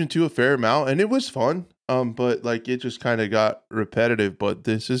played Division 2 a fair amount and it was fun. But like it just kind of got repetitive. But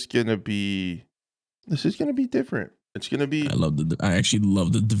this is gonna be different. It's gonna be. I actually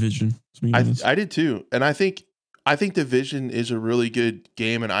love the Division. To be honest. I did too, and I think Division is a really good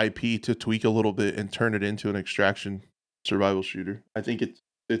game and IP to tweak a little bit and turn it into an extraction survival shooter. I think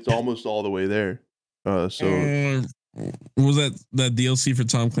it's almost all the way there. So was that DLC for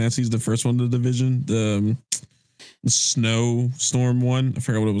Tom Clancy's the first one, the Division, the Snowstorm one? I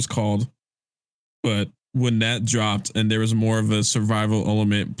forgot what it was called, but when that dropped and there was more of a survival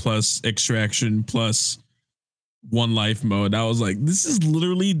element plus extraction plus one life mode, I was like, this is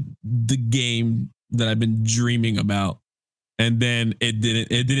literally the game that I've been dreaming about. And then it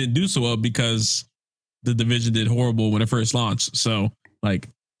didn't do so well because the Division did horrible when it first launched. So like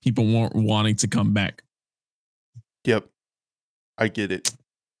people weren't wanting to come back. Yep, I get it.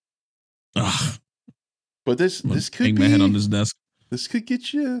 Ugh. But this could be my head on this desk. This could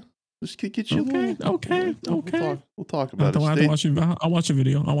get you. This could get you. Okay. We'll talk about it. I'll watch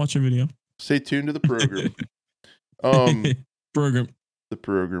a video. Stay tuned to the program. The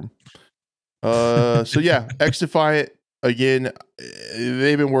program. So yeah, XDefiant again.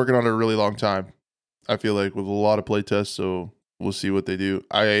 They've been working on it a really long time. I feel like with a lot of playtests. So we'll see what they do.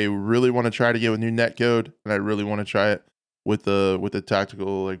 I really want to try to get with new netcode, and I really want to try it with the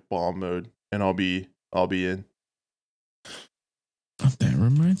tactical like bomb mode, and I'll be in. That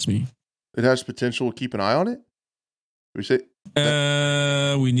reminds me. It has potential. We'll keep an eye on it. We say.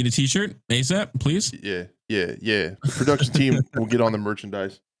 We need a T-shirt ASAP, please. Yeah. The production team will get on the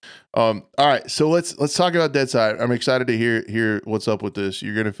merchandise. All right, so let's talk about Deadside. I'm excited to hear what's up with this.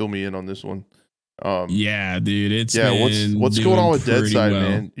 You're gonna fill me in on this one. Yeah, dude. What's going on with Deadside,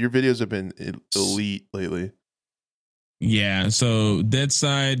 man? Your videos have been elite lately. Yeah, so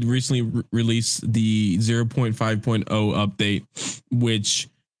Deadside recently released the 0.5.0 update, which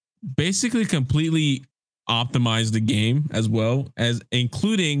basically completely optimized the game as well as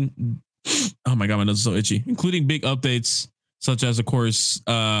including, oh my god, my nose is so itchy, including big updates such as, of course,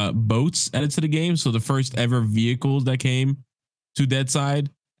 boats added to the game. So the first ever vehicles that came to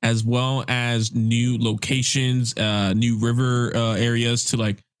Deadside, as well as new locations, new river areas to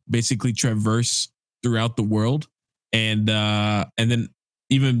like basically traverse throughout the world. And then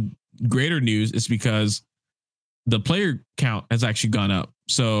even greater news is because the player count has actually gone up.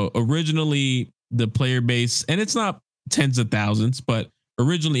 So originally the player base, and it's not tens of thousands, but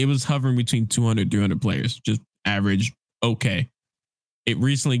originally it was hovering between 200, 300 players, just average. Okay. It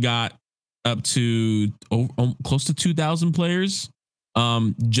recently got up to close to 2,000 players,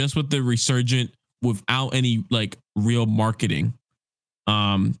 just with the resurgent without any like real marketing,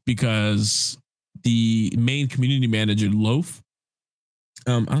 because the main community manager, Loaf.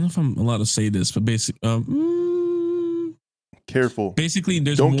 I don't know if I'm allowed to say this, but basically, careful. Basically,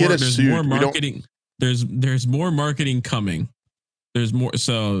 there's more marketing. There's more marketing coming. There's more.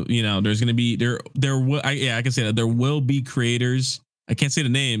 So, you know, there's going to be I can say that there will be creators. I can't say the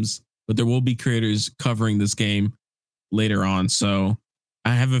names, but there will be creators covering this game later on. So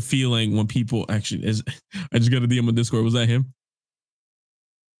I have a feeling when people I just got a DM on Discord. Was that him?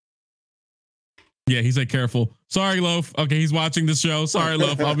 Yeah, he said careful. Sorry, Loaf. Okay, he's watching the show. Sorry,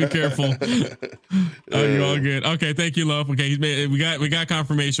 Loaf. I'll be careful. You're all good. Okay, thank you, Loaf. Okay, we got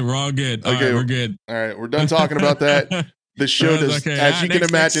confirmation. We're all good. All right, we're good. All right, we're done talking about that. The show does, as you can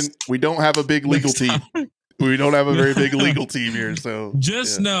imagine, we don't have a big legal team. We don't have a very big legal team here. So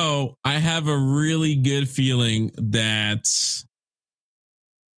just know I have a really good feeling that.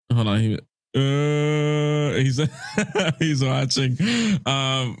 Hold on, he's watching.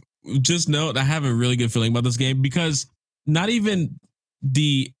 Just note, I have a really good feeling about this game because not even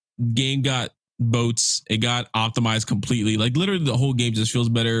the game got boats, it got optimized completely. Like literally the whole game just feels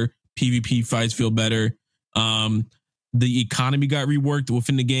better. PvP fights feel better. The economy got reworked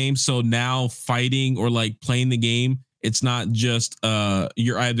within the game. So now fighting or like playing the game, it's not just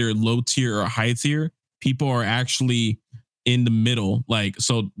you're either low tier or high tier. People are actually in the middle. Like,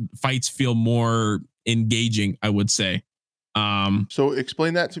 so fights feel more engaging, I would say. So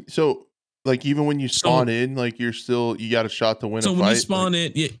explain that to me. So like even when you spawn in, like you got a shot to win a fight. So when you spawn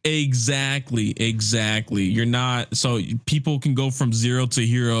in, exactly. You're not, so people can go from 0 to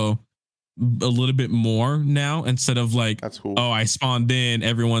hero a little bit more now instead of like, that's cool. Oh, I spawned in,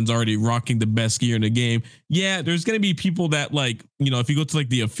 everyone's already rocking the best gear in the game. Yeah, there's gonna be people that like, you know, if you go to like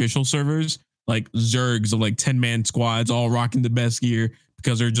the official servers, like Zergs of like 10-man squads all rocking the best gear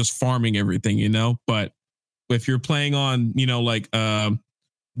because they're just farming everything, you know. But if you're playing on, you know, like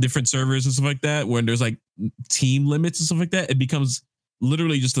different servers and stuff like that, when there's like team limits and stuff like that, it becomes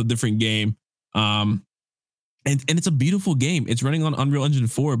literally just a different game. And it's a beautiful game. It's running on Unreal Engine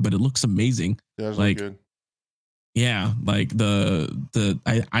 4, but it looks amazing. Yeah, like good. yeah, like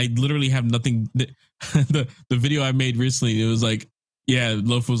I literally have nothing. The video I made recently, it was like, yeah,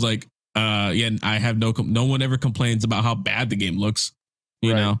 Loaf was like, yeah, I have no one ever complains about how bad the game looks,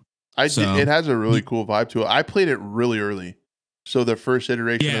 you Right. know. It So has a really cool vibe to it. I played it really early. So the first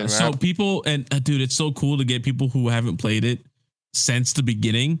iteration of yeah, the so map. people and dude, it's so cool to get people who haven't played it since the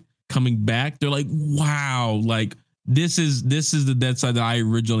beginning coming back. They're like, wow, like this is the Deadside that I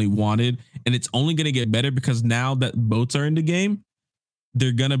originally wanted, and it's only gonna get better because now that boats are in the game,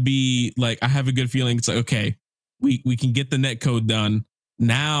 they're gonna be like, I have a good feeling. It's like, okay, we can get the net code done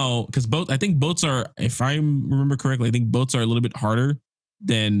now because I think boats are, if I remember correctly, I think boats are a little bit harder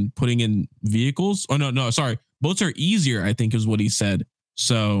than putting in vehicles. Oh no, sorry, boats are easier, I think is what he said.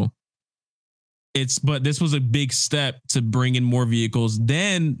 So but this was a big step to bring in more vehicles.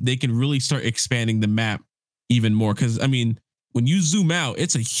 Then they can really start expanding the map even more. Because I mean, when you zoom out,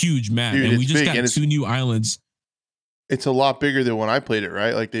 it's a huge map, Dude, and we it's just big, got and 2 new islands. it's a lot bigger than when I played it,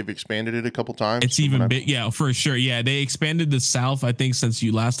 right? Like they've expanded it a couple times. It's even big, yeah, for sure. Yeah, they expanded the south, I think, since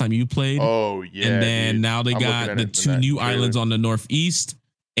last time you played. Oh yeah, and then dude. now they I'm looking got at the it in 2 that new trailer. islands on the northeast,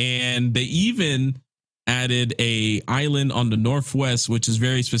 and they even added a island on the northwest, which is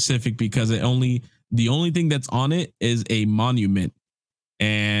very specific because the only thing that's on it is a monument.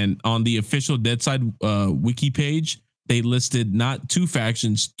 And on the official Deadside wiki page, they listed not 2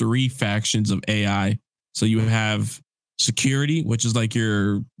 factions, 3 factions of AI. So you have security, which is like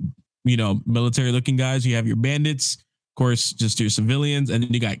your, military looking guys. You have your bandits, of course, just your civilians, and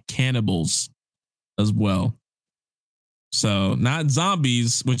then you got cannibals as well. So not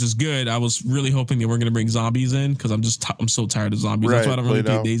zombies, which is good. I was really hoping they weren't going to bring zombies in because I'm so tired of zombies. That's why I don't really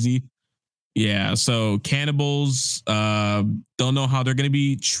play Daisy. Yeah, so cannibals, don't know how they're going to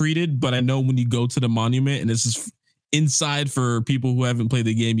be treated, but I know when you go to the monument, and this is inside for people who haven't played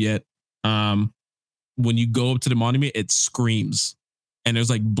the game yet, when you go up to the monument, it screams, and there's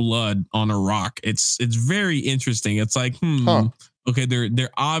like blood on a rock. It's very interesting. It's like, okay, they're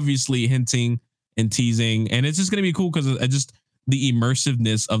obviously hinting and teasing, and it's just going to be cool because just the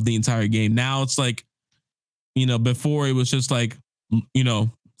immersiveness of the entire game. Now it's like, before it was just like,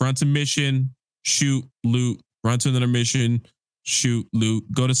 run to mission, shoot, loot, run to another mission, shoot, loot,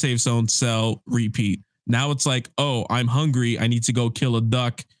 go to safe zone, sell, repeat. Now it's like, oh, I'm hungry. I need to go kill a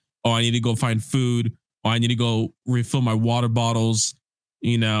duck, or I need to go find food, or I need to go refill my water bottles,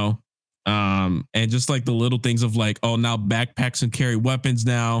 and just like the little things of like, oh, now backpacks can carry weapons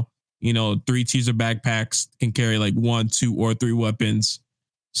now. 3 teaser backpacks can carry like 1, 2, or 3 weapons.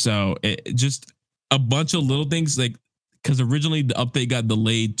 So it just a bunch of little things like, because originally the update got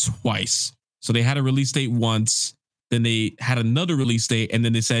delayed twice. So they had a release date once, then they had another release date, and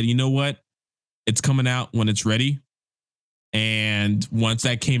then they said, you know what? It's coming out when it's ready. And once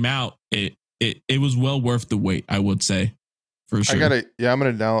that came out, it was well worth the wait, I would say. For sure. I'm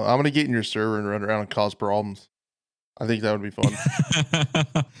gonna get in your server and run around and cause problems. I think that would be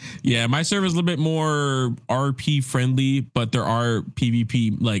fun. Yeah, my server is a little bit more RP friendly, but there are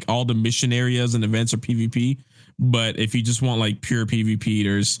PvP, like all the mission areas and events are PvP. But if you just want like pure PvP,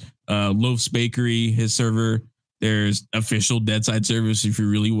 there's Loaf's Bakery, his server. There's official Deadside service if you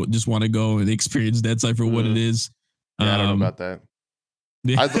really just want to go and experience Deadside for what it is. Yeah, I don't know about that.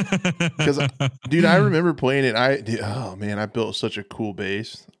 Because, dude, I remember playing it. Oh man, I built such a cool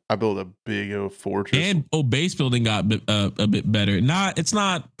base. I built a big old fortress. And base building got a bit better. It's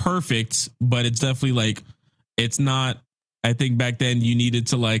not perfect, but it's definitely like, it's not. I think back then you needed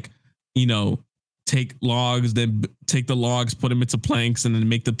to like, take logs, then take the logs, put them into planks, and then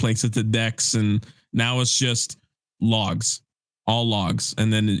make the planks into decks. And now it's just logs, all logs.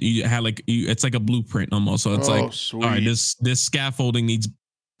 And then you had like, it's like a blueprint almost. So it's sweet. All right, this scaffolding needs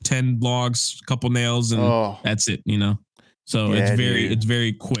 10 logs, a couple nails, and that's it, So yeah, it's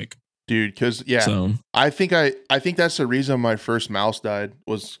very quick. Dude, because I think that's the reason my first mouse died,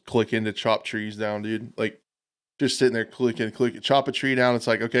 was clicking to chop trees down, dude. Like, just sitting there clicking, chop a tree down. It's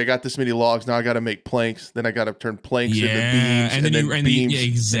like, okay, I got this many logs. Now I got to make planks. Then I got to turn planks into beams, and then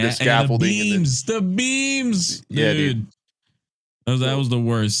beams into scaffolding. The beams, dude. Yeah, dude. That was the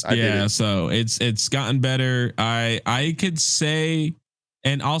worst. So it's gotten better. I could say,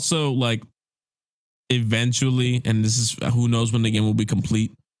 and also like eventually, and this is who knows when the game will be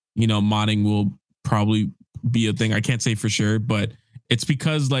complete. Modding will probably be a thing. I can't say for sure, but it's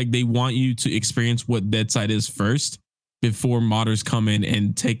because like they want you to experience what Deadside is first before modders come in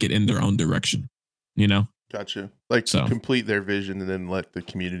and take it in their own direction. Gotcha. Like, so complete their vision and then let the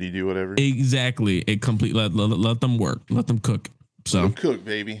community do whatever. Exactly. Let them work. Let them cook. So let them cook,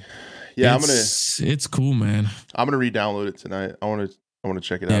 baby. Yeah, it's cool, man. I'm gonna re-download it tonight. I want to I want to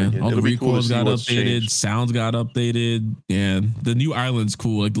check it out again. All It'll the be cool to recoils see got what's updated, changed. sounds got updated. Yeah, the new island's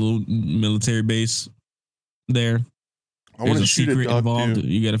cool, like the little military base there. I want There's to a shoot a secret duck involved. too.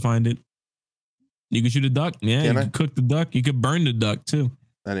 You got to find it. You can shoot a duck. Yeah, Can you I? can cook the duck. You could burn the duck too.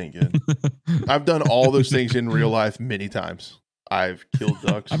 That ain't good. I've done all those things in real life many times. I've killed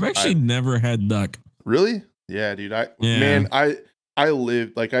ducks. I've actually never had duck. Really? Yeah, dude. I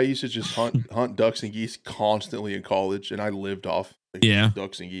lived like I used to just hunt ducks and geese constantly in college, and I lived off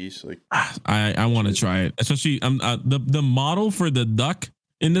ducks and geese. Like I want to try it, especially the model for the duck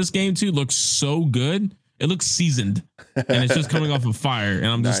in this game too looks so good. It looks seasoned, and it's just coming off a fire, and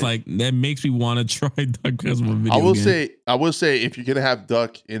I'm just like, that makes me want to try duck because of a video. I will say, if you're gonna have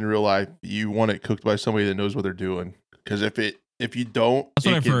duck in real life, you want it cooked by somebody that knows what they're doing. Because if you don't, that's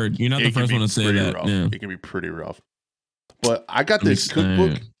what I've heard. You're not the first one to say that. Yeah. It can be pretty rough. But I got this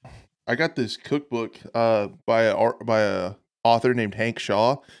cookbook. I got this cookbook by a author named Hank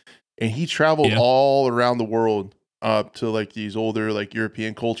Shaw, and he traveled all around the world to like these older like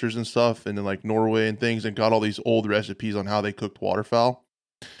European cultures and stuff, and then like Norway and things, and got all these old recipes on how they cooked waterfowl.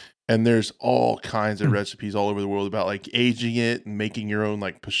 And there's all kinds of recipes all over the world about like aging it and making your own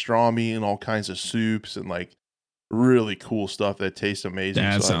like pastrami and all kinds of soups and like really cool stuff that tastes amazing.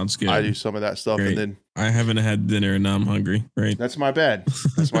 That sounds good. I do some of that stuff. Great. And then I haven't had dinner and now I'm hungry. Right. That's my bad.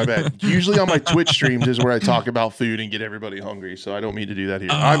 That's my bad. Usually on my Twitch streams is where I talk about food and get everybody hungry. So I don't mean to do that here.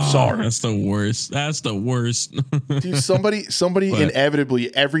 I'm sorry. That's the worst. That's the worst. Dude, somebody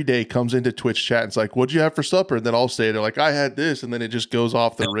inevitably every day comes into Twitch chat and it's like, what'd you have for supper? And then I'll say, they're like, I had this. And then it just goes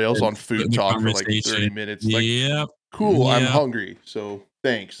off the rails on food talk for like 30 minutes. Like, cool. I'm hungry. So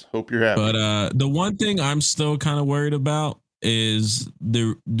thanks. Hope you're happy. But the one thing I'm still kind of worried about is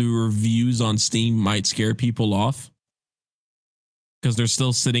the reviews on Steam might scare people off because they're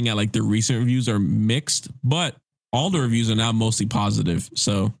still sitting at like the recent reviews are mixed, but all the reviews are now mostly positive.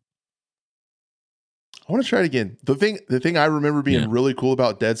 So I want to try it again. The thing I remember being really cool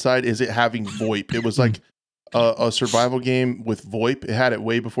about Deadside is it having VoIP. It was like a survival game with VoIP. It had it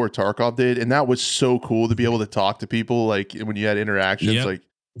way before Tarkov did, and that was so cool to be able to talk to people like when you had interactions. Like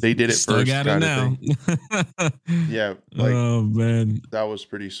they did it still first. Got it now. Yeah. Like, oh man, that was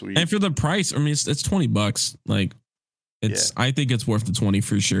pretty sweet. And for the price, I mean, it's $20. Like, I think it's worth the 20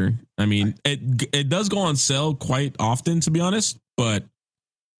 for sure. I mean, it does go on sale quite often, to be honest, but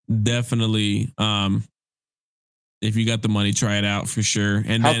definitely, if you got the money, try it out for sure.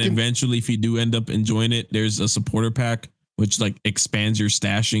 And then eventually, if you do end up enjoying it, there's a supporter pack which like expands your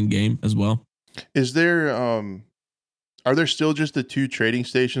stash in game as well. Is there are there still just the two trading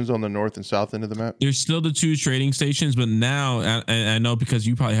stations on the north and south end of the map? There's still the two trading stations, but now I know because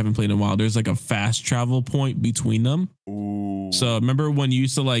you probably haven't played in a while, there's like a fast travel point between them. Ooh. So remember when you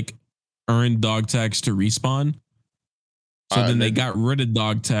used to like earn dog tags to respawn? So then they got rid of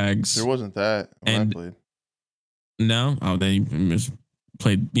dog tags. There wasn't that when I played. No? Oh, they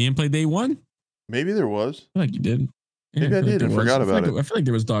played. You didn't play day one? Maybe there was. I feel like you did. Maybe I did and forgot about it. I feel like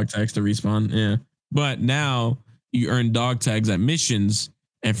there was dog tags to respawn. Yeah. But now you earn dog tags at missions,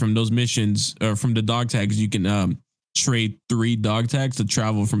 and from those missions, or from the dog tags, you can trade 3 dog tags to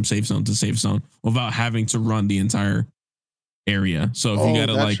travel from safe zone to safe zone without having to run the entire area. So if you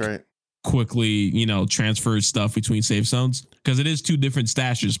gotta quickly, transfer stuff between safe zones, because it is 2 different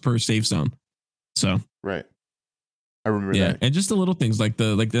stashes per safe zone. So right. I remember that. And just the little things like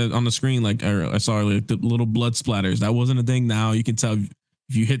the on the screen, like I saw earlier, the little blood splatters. That wasn't a thing. Now you can tell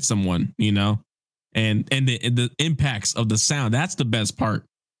if you hit someone, and the impacts of the sound. That's the best part,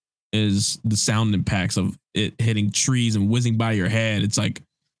 is the sound impacts of it hitting trees and whizzing by your head. It's like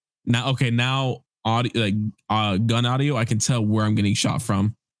now audio, like gun audio, I can tell where I'm getting shot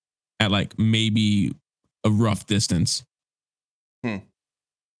from at like maybe a rough distance.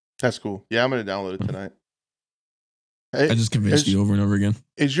 That's cool. Yeah, I'm gonna download it tonight. I just convinced you over and over again.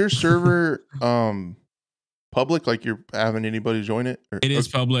 Is your server public? Like you're having anybody join it? It is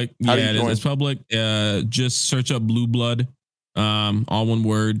public. Yeah, it's public. Just search up Blue Blood. All one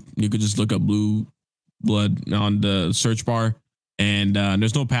word. You could just look up Blue Blood on the search bar, and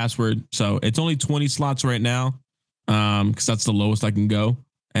there's no password. So it's only 20 slots right now, because that's the lowest I can go.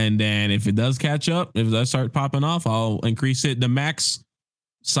 And then if it does catch up, if it does start popping off, I'll increase it. The max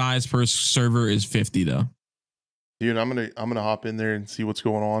size per server is 50 though. Dude, I'm gonna hop in there and see what's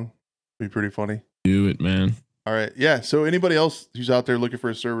going on. It'd be pretty funny. Do it, man. All right. Yeah. So anybody else who's out there looking for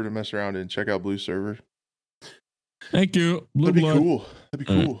a server to mess around in, check out Blue server. Thank you. That'd be cool. That'd be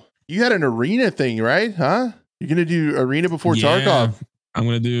cool. You had an arena thing, right? Huh? You're gonna do arena before Tarkov. I'm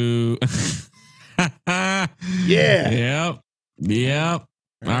gonna do Yep. I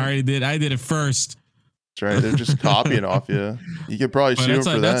already did. I did it first. That's right. They're just copying off you. You could probably But sue them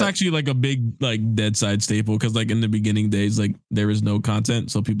for that's that. actually like a big like Deadside staple because like in the beginning days, like there was no content,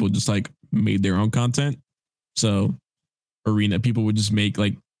 so people just like made their own content. So arena people would just make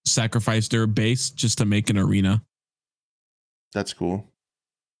like sacrifice their base just to make an arena. That's cool.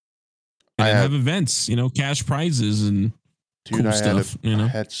 And then have events, you know, cash prizes and cool stuff. You know, I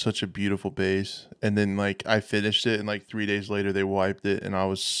had such a beautiful base, and then like I finished it, and like 3 days later they wiped it, and I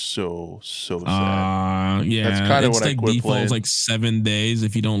was so sad. Yeah, that's kind of it's when like I quit default playing. Like 7 days.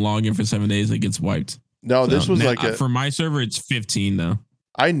 If you don't log in for 7 days, it gets wiped. No, so this was now, like for my server, it's 15 though.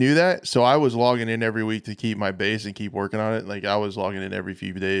 I knew that, so I was logging in every week to keep my base and keep working on it. Like I was logging in every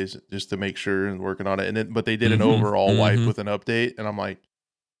few days just to make sure and working on it. And then, but they did an overall wipe with an update, and I'm like,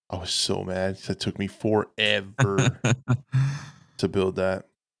 I was so mad. It took me forever to build that.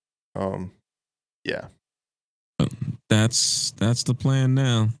 Yeah. That's the plan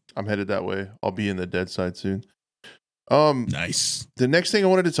now. I'm headed that way. I'll be in the Deadside soon. Nice. The next thing I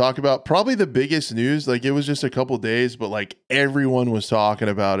wanted to talk about, probably the biggest news, like it was just a couple days, but like everyone was talking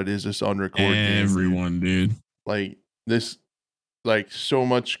about it, is this Unrecorded game. Everyone, dude. Like this, like so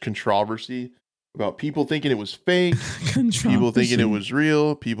much controversy about people thinking it was fake, people thinking it was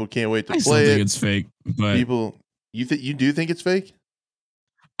real, people can't wait to play it. I think it's fake, but people, you do think it's fake?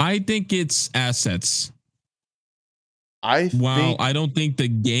 I think it's assets. While I don't think the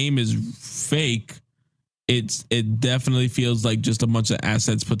game is fake, it definitely feels like just a bunch of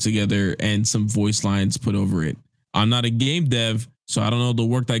assets put together and some voice lines put over it. I'm not a game dev, so I don't know the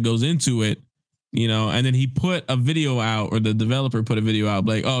work that goes into it, you know. And then he put a video out, or the developer put a video out,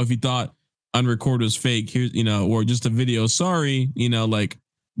 like, oh, if you thought Unrecorded was fake, here's, you know, or just a video, sorry, you know, like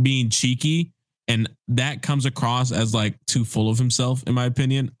being cheeky. And that comes across as like too full of himself, in my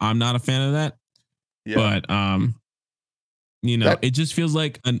opinion. I'm not a fan of that. Yeah. But you know, it just feels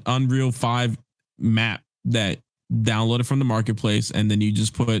like an Unreal 5 map that downloaded from the marketplace, and then you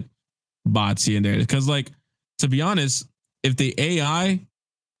just put bots here and there. Because, like, to be honest, if the AI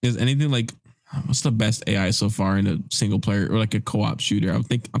is anything like, what's the best AI so far in a single player or like a co-op shooter? I'm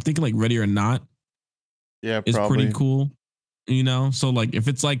thinking like Ready or Not. Yeah, is pretty cool. You know, so like if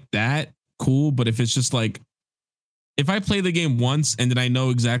it's like that, cool. But if it's just like, if I play the game once and then I know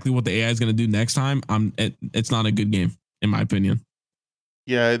exactly what the AI is going to do next time, it's not a good game, in my opinion.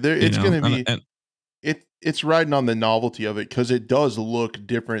 Yeah, it's going to be. It's riding on the novelty of it, because it does look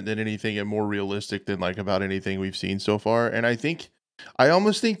different than anything and more realistic than like about anything we've seen so far. And I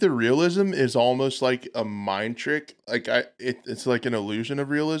almost think the realism is almost like a mind trick. Like it's like an illusion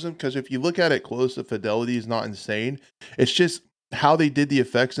of realism, because if you look at it close, the fidelity is not insane. It's just how they did the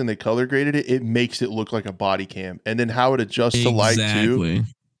effects and they color graded it. It makes it look like a body cam, and then how it adjusts to light too.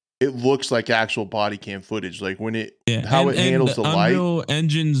 It looks like actual body cam footage. Like when it handles the light. Unreal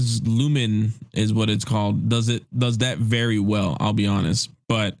Engine's Lumen is what it's called. Does that very well, I'll be honest.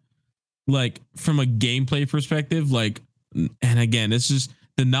 But like from a gameplay perspective, like, and again, it's just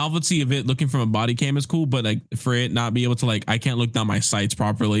the novelty of it looking from a body cam is cool, but like for it not be able to, like, I can't look down my sights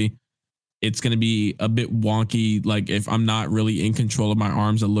properly. It's going to be a bit wonky. Like if I'm not really in control of my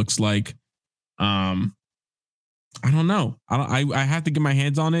arms, it looks like, I don't know. I have to get my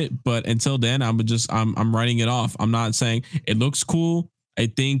hands on it, but until then, I'm writing it off. I'm not saying it looks cool. I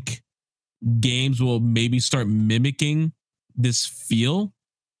think games will maybe start mimicking this feel.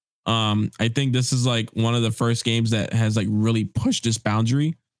 I think this is like one of the first games that has like really pushed this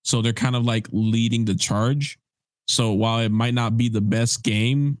boundary. So they're kind of like leading the charge. So while it might not be the best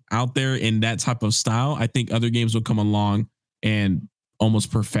game out there in that type of style, I think other games will come along and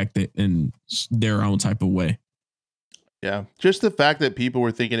almost perfect it in their own type of way. Yeah, just the fact that people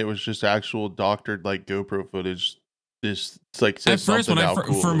were thinking it was just actual doctored like GoPro footage. This like says at first, something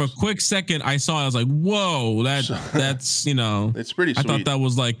when from a quick second I saw it, I was like, "Whoa, that's you know, it's pretty sweet." I thought that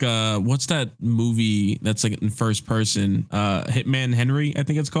was like what's that movie that's like in first person? Hitman Henry, I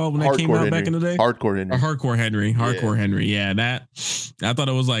think it's called, when that came out back in the day. Hardcore Henry. Hardcore Henry. Yeah, that I thought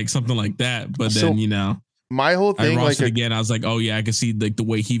it was like something like that, but then you know, my whole thing, I watched it again. I was like, oh yeah, I can see like the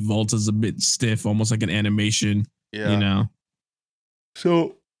way he vaults is a bit stiff, almost like an animation. Yeah. You know.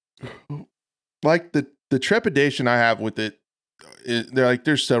 So, like the trepidation I have with it,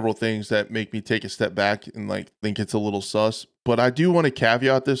 there's several things that make me take a step back and like think it's a little sus. But I do want to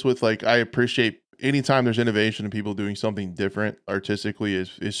caveat this with, like, I appreciate anytime there's innovation and people doing something different artistically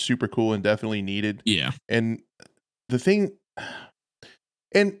is super cool and definitely needed. Yeah. And the thing,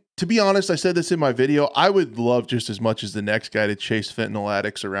 and to be honest, I said this in my video, I would love just as much as the next guy to chase fentanyl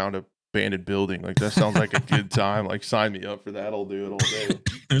addicts around a abandoned building. Like that sounds like a good time. Like sign me up for that. I'll do it all day.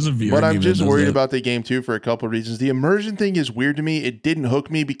 There's a VR But I'm game just that does worried that. about the game too for a couple of reasons. The immersion thing is weird to me. It didn't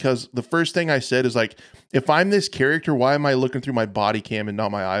hook me because the first thing I said is like, if I'm this character, why am I looking through my body cam and not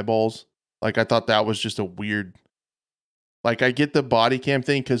my eyeballs? Like, I thought that was just a weird. Like, I get the body cam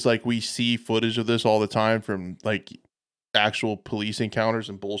thing because like we see footage of this all the time from like actual police encounters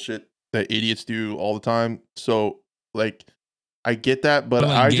and bullshit that idiots do all the time. So like, I get that, but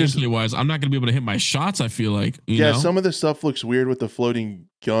like I just gameplay wise, I'm not gonna be able to hit my shots. I feel like you know? some of the stuff looks weird with the floating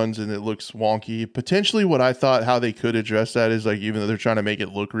guns and it looks wonky. Potentially what I thought how they could address that is like, even though they're trying to make it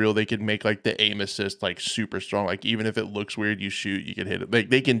look real, they could make like the aim assist like super strong. Like even if it looks weird, you shoot, you can hit it.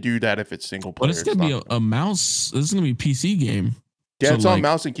 Like they can do that if it's single player. But it's gonna be a mouse. This is gonna be a PC game. Yeah, So, it's on like,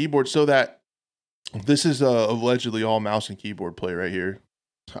 mouse and keyboard. So that this is allegedly all mouse and keyboard play right here.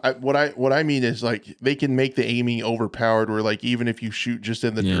 What I mean is like they can make the aiming overpowered where like even if you shoot just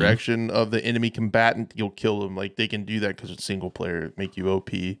in the direction of the enemy combatant, you'll kill them. Like they can do that because it's single player, make you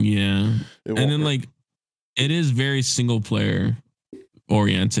OP. Yeah, and then like it is very single player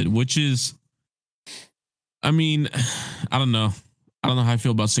oriented, which is, I mean, I don't know how I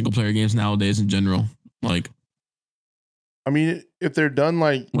feel about single player games nowadays in general. Like, I mean, if they're done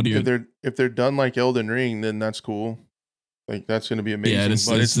like if they're done like Elden Ring, then that's cool. Like that's going to be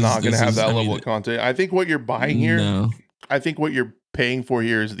amazing, but it's not going to have that level of content. I think what you're buying here, I think what you're paying for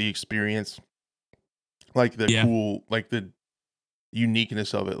here is the experience, like the cool, like the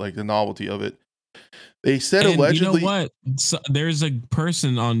uniqueness of it, like the novelty of it. They said allegedly. You know what? So, there's a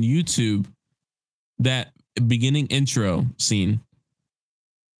person on YouTube that beginning intro scene.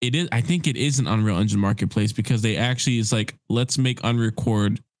 It is. I think it is an Unreal Engine marketplace because they actually is like, let's make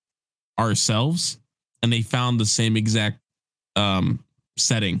Unrecord ourselves, and they found the same exact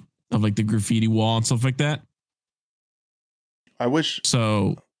setting of like the graffiti wall and stuff like that. I wish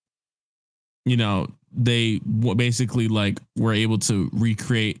so. You know, they basically like were able to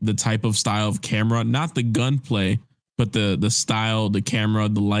recreate the type of style of camera, not the gunplay, but the style, the camera,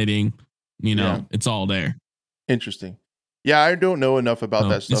 the lighting. You know, it's all there. Interesting. Yeah, I don't know enough about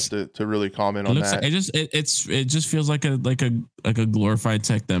that stuff to really comment on that. Like, it just feels like a glorified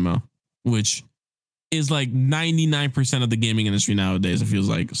tech demo, which is like 99% of the gaming industry nowadays. It feels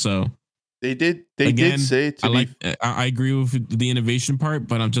like so. They did say I agree with the innovation part,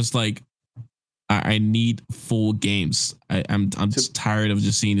 but I'm just like, I need full games. I'm just tired of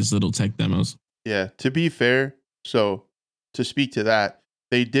just seeing these little tech demos. Yeah, to be fair, so to speak to that,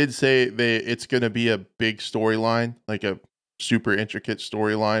 they did say it's going to be a big storyline, like a super intricate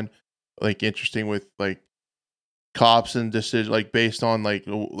storyline, like interesting with like cops and decision, like based on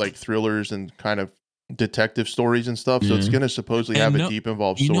like thrillers and kind of detective stories and stuff. So it's going to supposedly have a deep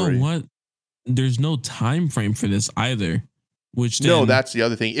involved story. You know what? There's no time frame for this either. That's the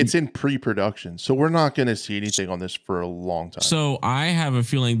other thing. It's in pre-production, so we're not going to see anything on this for a long time. So I have a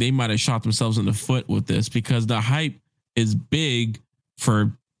feeling they might have shot themselves in the foot with this because the hype is big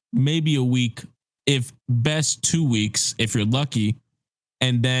for maybe a week, if best 2 weeks, if you're lucky.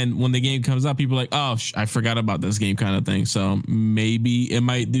 And then when the game comes out, people are like, oh, I forgot about this game kind of thing. So maybe it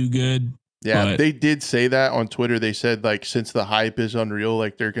might do good. Yeah, they did say that on Twitter. They said like since the hype is unreal,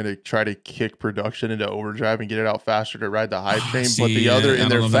 like they're gonna try to kick production into overdrive and get it out faster to ride the hype train. But the other in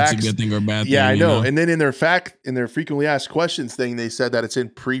their facts, that's a good thing or bad thing. Yeah, I know. And then in their frequently asked questions thing, they said that it's in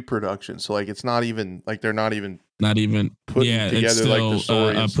pre-production. So like it's not even like they're not even putting together it's still, like the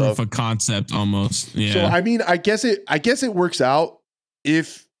story a and proof stuff. of concept almost. Yeah. So I mean, I guess it works out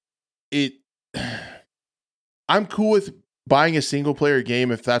if it. I'm cool with buying a single player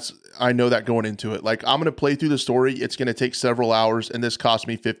game if I know that going into it. Like I'm going to play through the story. It's going to take several hours and this cost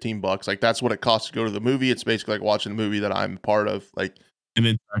me $15. Like that's what it costs to go to the movie. It's basically like watching a movie that I'm part of. Like an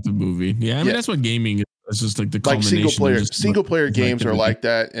interactive movie. Yeah. I mean, that's what gaming is. It's just like the culmination. Like single player games are like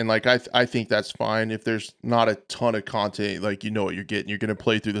that. And like, I think that's fine. If there's not a ton of content, like, you know what you're getting, you're going to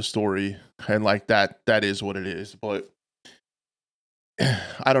play through the story and like that is what it is. But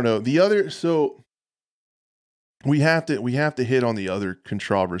I don't know. So we have to hit on the other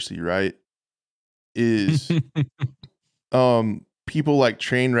controversy, right? Is people like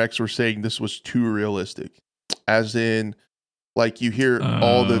Trainwrecks were saying this was too realistic, as in like you hear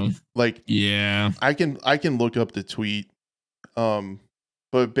all the like I can look up the tweet,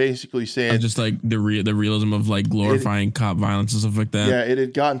 but basically saying just like the realism of like glorifying cop violence and stuff like that. Yeah, it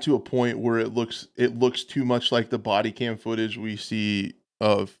had gotten to a point where it looks too much like the body cam footage we see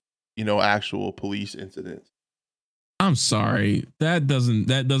of actual police incidents. I'm sorry. That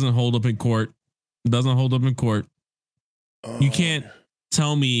doesn't hold up in court. It doesn't hold up in court. You can't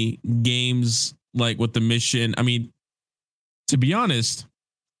tell me games like with the mission. I mean, to be honest,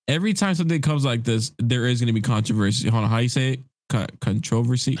 every time something comes like this, there is going to be controversy. Hold on, how you say it?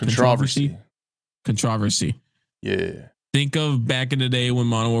 Controversy. Yeah. Think of back in the day when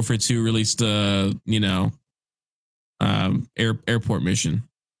Modern Warfare 2 released the, airport mission,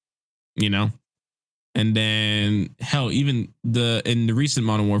 and then hell, even in the recent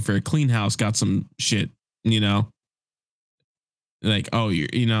Modern Warfare, Clean House got some shit, like, oh, you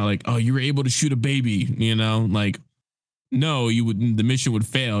were able to shoot a baby, like, no, the mission would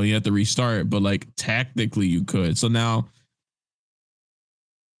fail. You have to restart, but like technically you could. So now,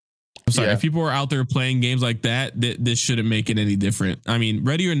 I'm sorry, if people are out there playing games like that, this shouldn't make it any different. I mean,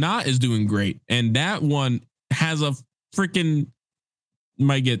 Ready or Not is doing great, and that one has a freaking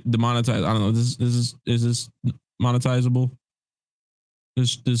might get demonetized. I don't know. Is this monetizable?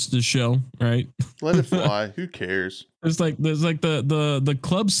 This show, right? Let it fly. Who cares? There's like the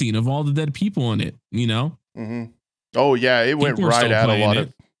club scene of all the dead people in it. Mm-hmm. Oh yeah, it went right at a lot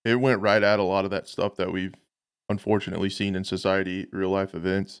of. It went right at a lot of that stuff that we've unfortunately seen in society, real life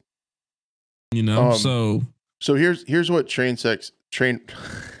events. So here's what train sex. Yeah.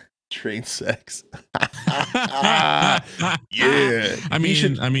 I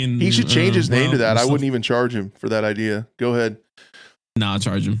mean, he should change his name to that. I wouldn't even charge him for that idea. Go ahead. Nah,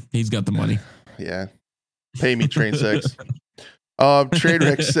 charge him. He's got the money. Yeah. Pay me, train sex.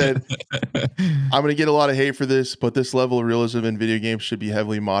 Trainwreck said, I'm going to get a lot of hate for this, but this level of realism in video games should be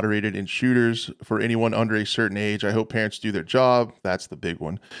heavily moderated in shooters for anyone under a certain age. I hope parents do their job. That's the big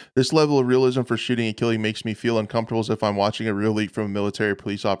one. This level of realism for shooting and killing makes me feel uncomfortable as if I'm watching a real leak from a military or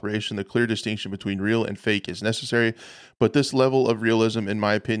police operation. The clear distinction between real and fake is necessary, but this level of realism, in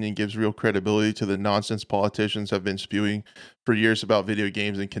my opinion, gives real credibility to the nonsense politicians have been spewing for years about video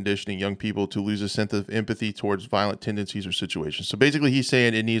games and conditioning young people to lose a sense of empathy towards violent tendencies or situations. So basically he's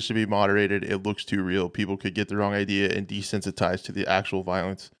saying it needs to be moderated. It looks too real. People could get the wrong idea and desensitized to the actual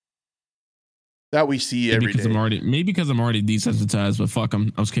violence that we see every day. Maybe because I'm already desensitized, but fuck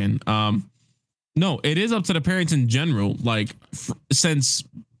them. I was kidding. No, it is up to the parents in general. Like since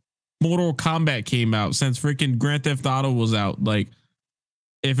Mortal Kombat came out, since freaking Grand Theft Auto was out, like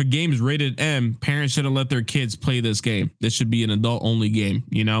if a game is rated M, parents shouldn't let their kids play this game. This should be an adult only game,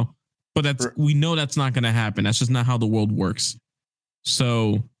 But we know that's not going to happen. That's just not how the world works.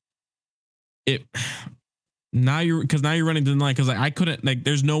 So now you're running the line because I couldn't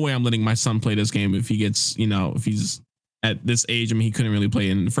there's no way I'm letting my son play this game if he gets if he's at this age. I mean, he couldn't really play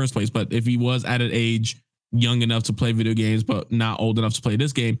it in the first place, but if he was at an age young enough to play video games but not old enough to play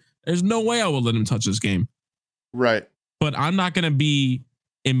this game, there's no way I would let him touch this game. Right. But I'm not going to be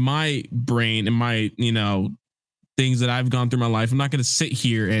in my brain, in my, things that I've gone through my life. I'm not going to sit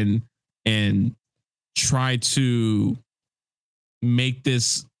here and try to make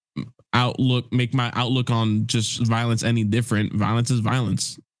my outlook on just violence any different. Violence is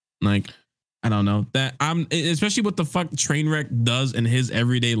violence. Like, I don't know that especially what the fuck Trainwreck does in his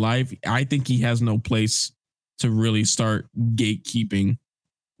everyday life. I think he has no place to really start gatekeeping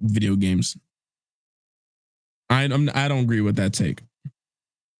video games. I don't agree with that take.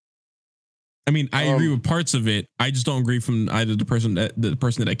 I mean, I agree with parts of it. I just don't agree from either the person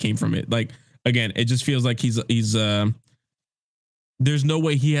that came from it. Like, again, it just feels like he's there's no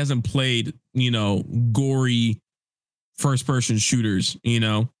way he hasn't played, gory first person shooters,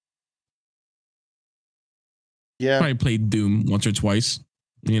 Yeah. Probably played Doom once or twice,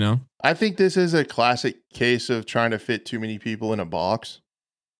 I think this is a classic case of trying to fit too many people in a box.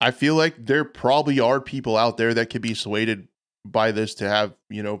 I feel like there probably are people out there that could be swayed by this to have,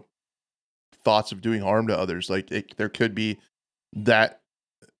 thoughts of doing harm to others. Like there could be that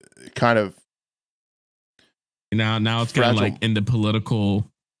kind of now it's kind of like in the political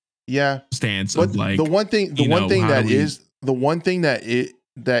stance but of like the one thing that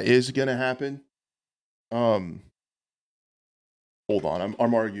is gonna happen. Hold on,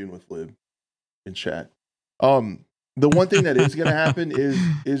 I'm arguing with Lib in chat. The one thing that is gonna happen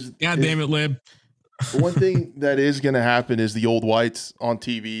is God damn it, Lib. The one thing that is going to happen is the old whites on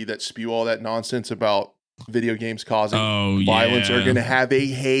TV that spew all that nonsense about video games causing violence are going to have a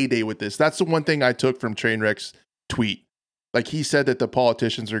heyday with this. That's the one thing I took from Trainwreck's tweet. Like he said that the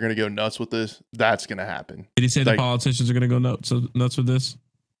politicians are going to go nuts with this. That's going to happen. Did he say the politicians are going to go nuts with this?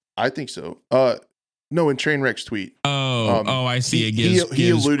 I think so. No, in Trainwreck's tweet. I see. He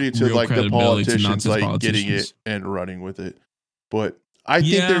alluded to like the politicians like getting it and running with it. But I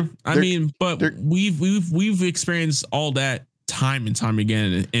think we've experienced all that time and time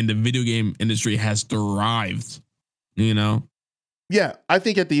again, and the video game industry has thrived. Yeah, I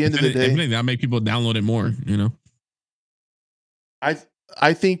think at the end of the day, that make people download it more.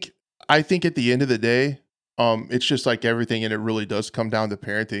 I think at the end of the day, It's just like everything, and it really does come down to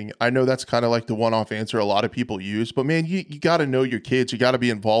parenting. I know that's kind of like the one-off answer a lot of people use, but man, you got to know your kids. You got to be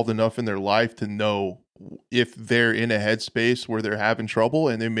involved enough in their life to know if they're in a headspace where they're having trouble,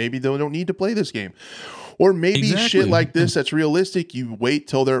 and then maybe they don't need to play this game. Or maybe shit like this that's realistic, you wait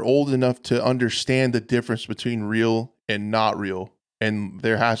till they're old enough to understand the difference between real and not real. And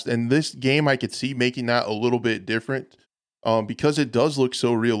this game, I could see making that a little bit different, because it does look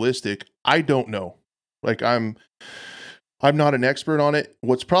so realistic. I don't know. Like I'm not an expert on it.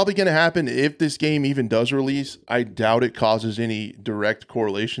 What's probably going to happen if this game even does release, I doubt it causes any direct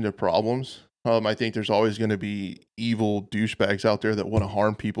correlation to problems. I think there's always going to be evil douchebags out there that want to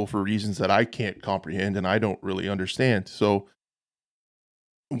harm people for reasons that I can't comprehend and I don't really understand. So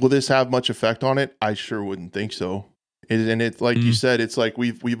will this have much effect on it? I sure wouldn't think so. And it's like you said, it's like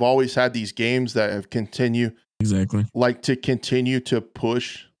we've always had these games that have continue to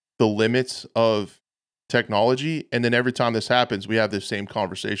push the limits of technology, and then every time this happens, we have this same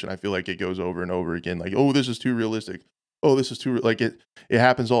conversation. I feel like it goes over and over again. Like, oh, this is too realistic. Oh, this is too like it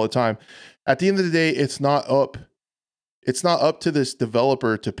happens all the time. At the end of the day, it's not up to this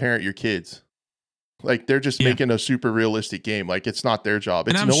developer to parent your kids. Like they're just making a super realistic game. Like it's not their job.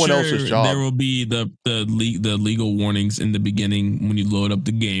 It's no one else's job. There will be the legal warnings in the beginning when you load up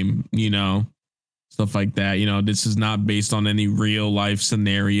the game, stuff like that. This is not based on any real life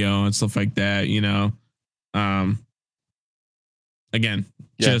scenario and stuff like that, again,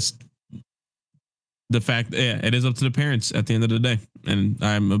 just the fact it is up to the parents at the end of the day. And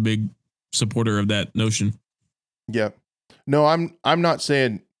I'm a big supporter of that notion. Yeah. No, I'm not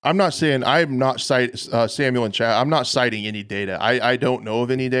saying Samuel in chat. I'm not citing any data. I don't know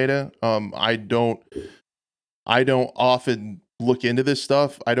of any data. I don't often look into this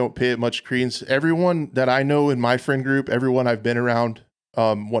stuff. I don't pay it much credence. Everyone that I know in my friend group, everyone I've been around,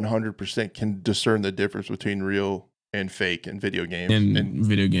 100% can discern the difference between real and fake in video games. And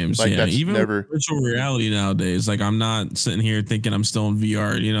video games, like that's even virtual reality nowadays. Like I'm not sitting here thinking I'm still in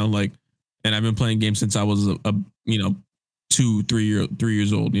VR, and I've been playing games since I was a 3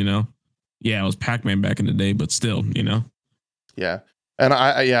 years old. I was Pac-Man back in the day, but still, Yeah, and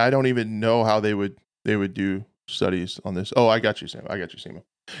I don't even know how they would do studies on this. Oh, I got you, Sam.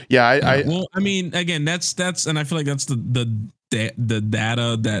 Yeah, well, I mean, again, that's, and I feel like that's the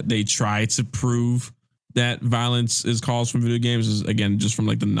data that they try to prove that violence is caused from video games is, again, just from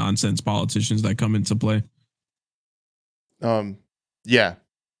like the nonsense politicians that come into play. Yeah.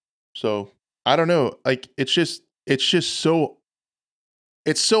 So I don't know. Like it's just so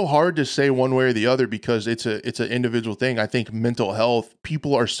hard to say one way or the other because it's an individual thing. I think mental health,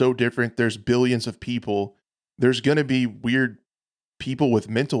 people are so different. There's billions of people. There's going to be weird people with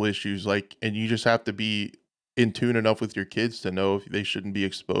mental issues, and you just have to be in tune enough with your kids to know if they shouldn't be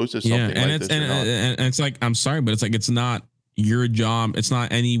exposed to something like this or not. And it's like, I'm sorry, but it's like, it's not your job. It's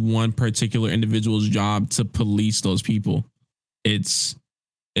not any one particular individual's job to police those people. It's,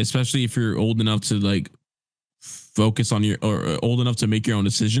 especially if you're old enough to like focus on or old enough to make your own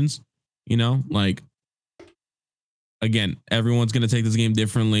decisions, again, everyone's going to take this game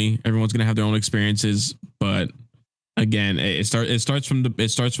differently. Everyone's going to have their own experiences, but again, it starts from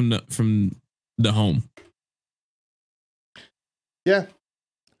the home. Yeah,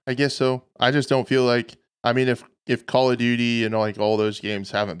 I guess so. I just don't feel like, I mean, if Call of Duty and like all those games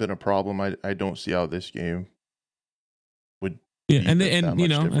haven't been a problem, I don't see how this game would. Yeah,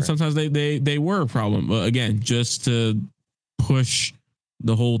 and sometimes they were a problem. But again, just to push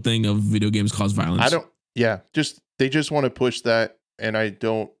the whole thing of video games cause violence. They just want to push that, and I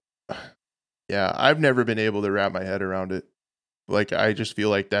don't. Yeah, I've never been able to wrap my head around it. Like I just feel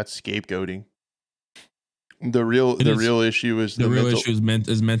like that's scapegoating. The real issue is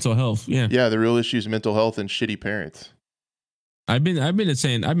mental health. Yeah. Yeah, the real issue is mental health and shitty parents. I've been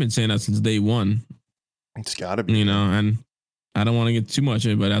saying that since day one. It's gotta be, and I don't want to get too much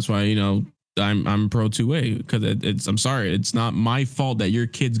in it, but that's why, I'm pro 2A because I'm sorry, it's not my fault that your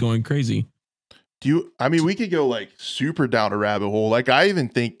kid's going crazy. We could go like super down a rabbit hole. Like I even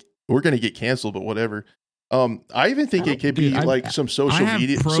think we're gonna get canceled, but whatever. I even think it could be like some social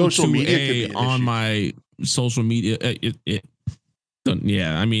media. Social media could be an on issue. My social media.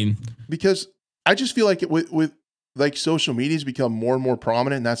 Because I just feel like with like social media has become more and more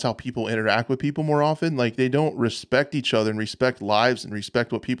prominent, and that's how people interact with people more often. Like they don't respect each other and respect lives and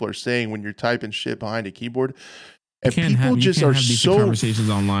respect what people are saying when you're typing shit behind a keyboard. And people just are so conversations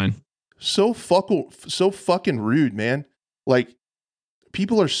online. So fucking rude, man. Like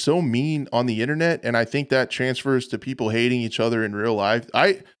people are so mean on the internet, and I think that transfers to people hating each other in real life.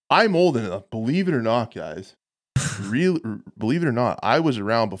 I'm old enough, believe it or not, guys. real, believe it or not, I was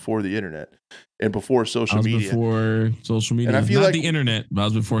around before the internet and before social media. Before social media. And I feel not like the internet, but I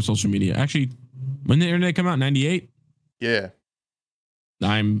was before social media. Actually, when did the internet come out? 98? Yeah.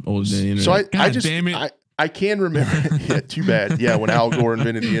 I'm older than the internet. So God I just, damn it. I can remember. Yeah, too bad. Yeah, when Al Gore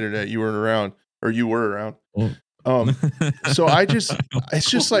invented the internet, you weren't around, or you were around. So it's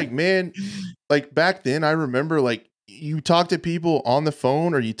just like, man, like back then, I remember like you talk to people on the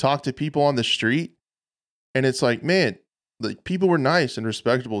phone or you talk to people on the street, and it's like, man, like people were nice and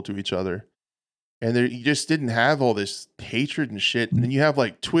respectable to each other. And you just didn't have all this hatred and shit. And then you have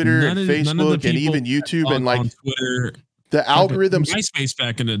like Twitter and Facebook and even YouTube and like Twitter. The algorithms. MySpace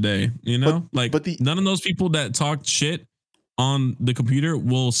back in the day, you know, none of those people that talked shit on the computer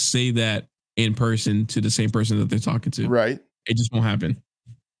will say that in person to the same person that they're talking to. Right. It just won't happen.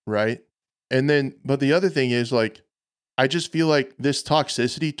 Right. And then, but the other thing is like, I just feel like this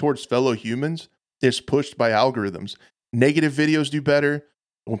toxicity towards fellow humans is pushed by algorithms. Negative videos do better.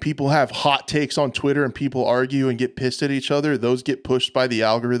 When people have hot takes on Twitter and people argue and get pissed at each other, those get pushed by the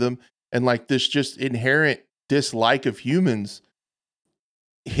algorithm. And like this just inherent dislike of humans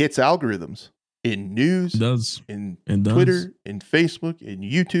hits algorithms in news, in Twitter, in Facebook, in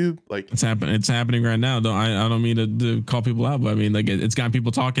YouTube. Like it's happening right now. I don't mean to call people out, but I mean like it's got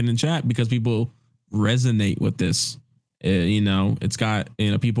people talking in chat because people resonate with this. You know, it's got,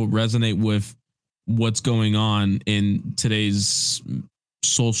 you know, people resonate with what's going on in today's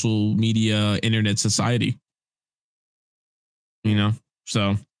social media, internet society. You know,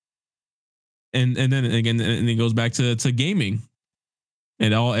 so. And then again, and it goes back to gaming.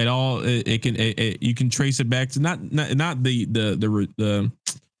 You can trace it back to not the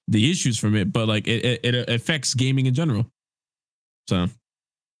issues from it, but like it affects gaming in general. So,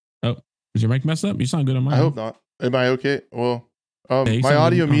 is your mic messed up? You sound good on mine. I hope not. Am I okay? Well, my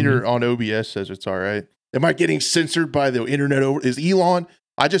audio meter on OBS says it's all right. Am I getting censored by the internet? Is Elon?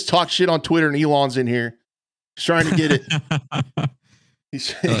 I just talked shit on Twitter and Elon's in here. He's trying to get it.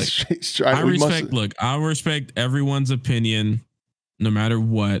 I respect everyone's opinion, no matter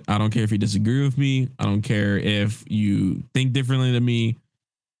what. I don't care if you disagree with me. I don't care if you think differently than me.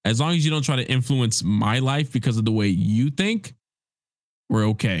 As long as you don't try to influence my life because of the way you think, we're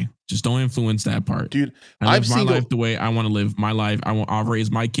okay. Just don't influence that part. Dude, I live my life the way I want to live my life. I'll raise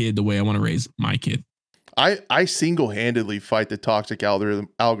my kid the way I want to raise my kid. I single-handedly fight the toxic algorithm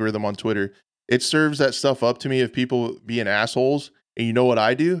on Twitter. It serves that stuff up to me of people being assholes. And you know what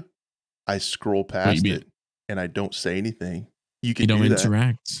I do? I scroll past it and I don't say anything. You don't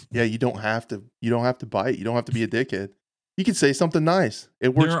interact. Yeah, you don't have to bite. You don't have to be a dickhead. You can say something nice.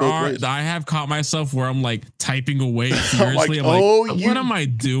 It works both ways. I have caught myself where I'm like typing away furiously. What am I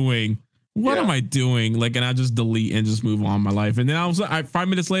doing? What am I doing? Like, and I just delete and just move on my life. And then 5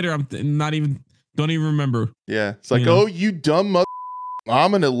 minutes later, don't even remember. Yeah. It's like, you dumb mother.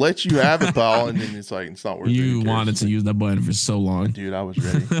 I'm going to let you have it, pal. And then it's like, it's not worth it. You wanted to use that button for so long. Dude, I was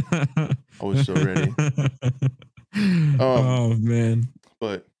ready. I was so ready. Oh, man.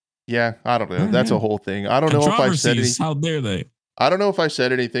 But yeah, I don't know. That's a whole thing. I don't know if I said anything. How dare they? I don't know if I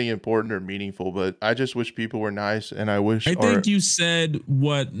said anything important or meaningful, but I just wish people were nice. And I think you said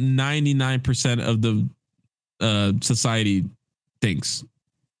what 99% of the society thinks,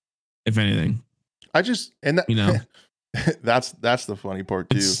 if anything. That's the funny part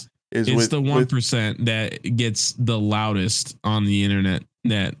too. It's the 1% that gets the loudest on the internet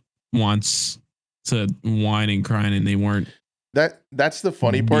that wants to whine and cry, and they weren't. That's the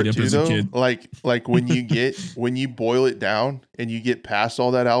funny part too, though. Like when you boil it down and you get past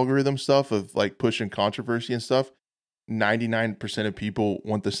all that algorithm stuff of like pushing controversy and stuff, 99% of people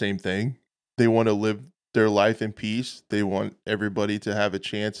want the same thing. They want to live their life in peace. They want everybody to have a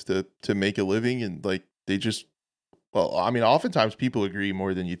chance to make a living, and like they just. Well, I mean, oftentimes people agree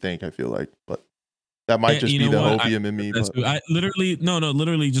more than you think, I feel like, but that might just be the opium in me.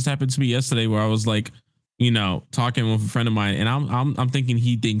 Literally just happened to me yesterday where I was like, you know, talking with a friend of mine, and I'm thinking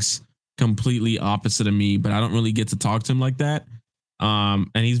he thinks completely opposite of me, but I don't really get to talk to him like that. And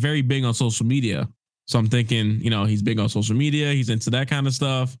he's very big on social media. So I'm thinking, you know, he's big on social media. He's into that kind of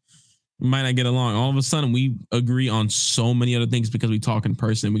stuff. We might not get along. All of a sudden we agree on so many other things because we talk in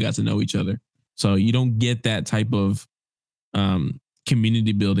person. We got to know each other. So you don't get that type of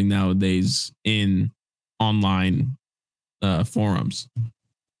community building nowadays in online forums.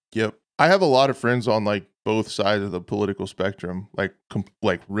 Yep. I have a lot of friends on like both sides of the political spectrum, like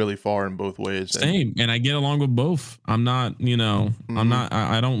really far in both ways. Same. And I get along with both. I'm not, you know,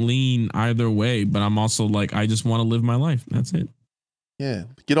 I don't lean either way, but I'm also like, I just want to live my life. That's it. Yeah.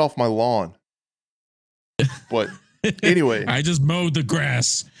 Get off my lawn. But Anyway, I just mowed the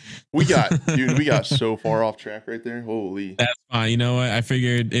grass. we got so far off track right there. Holy. That's fine. You know what? I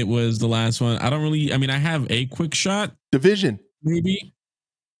figured it was the last one. I don't really. I mean, I have a quick shot. Division. Maybe.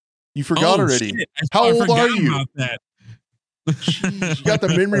 You forgot already. Shit. How old are you? About that. Jeez, you got the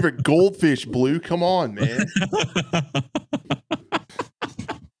memory of a goldfish, Blue. Come on, man.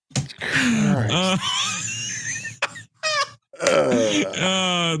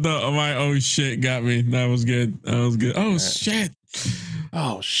 No, my oh shit got me. That was good. Oh shit.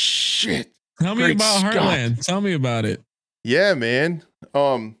 Oh shit. Tell me about Heartland. Tell me about it. Yeah, man.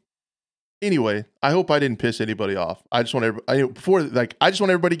 Anyway, I hope I didn't piss anybody off. I just want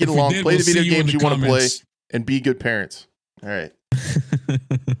everybody to get along, play the video games you want to play, and be good parents. All right.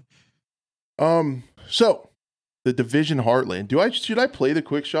 So the Division Heartland. Should I play the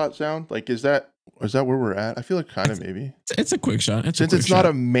quick shot sound? Like, is that where we're at? I feel like kind of maybe. It's a quick shot. Since it's not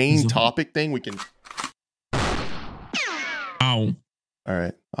a main topic thing, we can. Ow. All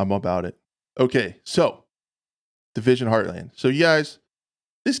right, I'm about it. Okay, so Division Heartland. So you guys,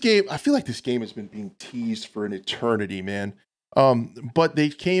 this game, I feel like this game has been being teased for an eternity, man. But they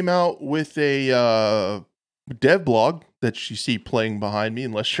came out with a dev blog that you see playing behind me,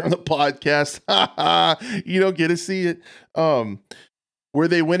 unless you're on the podcast. You don't get to see it. Where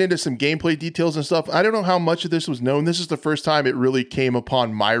they went into some gameplay details and stuff. I don't know how much of this was known. This is the first time it really came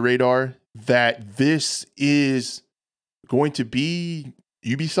upon my radar that this is going to be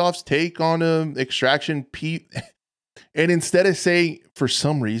Ubisoft's take on Extraction P. And instead of saying, for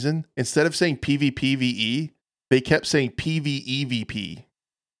some reason, instead of saying PvPvE, they kept saying PvEVP.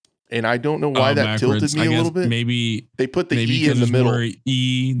 And I don't know why that tilted me a little bit. Maybe they put the E in the middle. More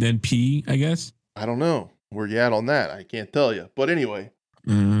E than P, I guess. I don't know where you at on that. I can't tell you. But anyway,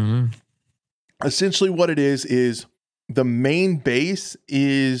 essentially what it is the main base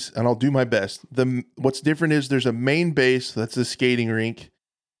is, and I'll do my best. What's different is there's a main base that's the skating rink.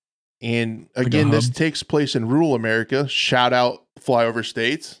 And again, this takes place in rural America. Shout out Flyover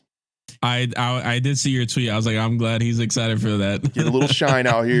States. I did see your tweet. I was like, I'm glad he's excited for that. Get a little shine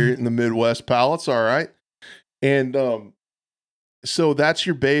out here in the Midwest, pal. It's all right. And so that's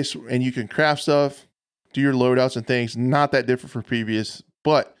your base, and you can craft stuff, do your loadouts and things. Not that different from previous,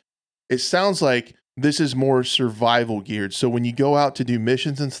 but it sounds like this is more survival geared. So when you go out to do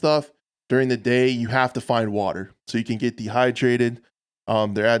missions and stuff during the day, you have to find water so you can get dehydrated.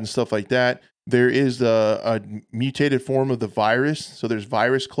 They're adding stuff like that. There is a mutated form of the virus. So there's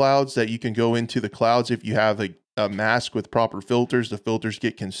virus clouds that you can go into the clouds if you have a mask with proper filters. The filters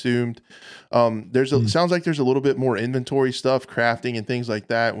get consumed. Sounds like there's a little bit more inventory stuff, crafting and things like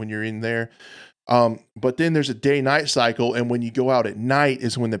that when you're in there. But then there's a day-night cycle, and when you go out at night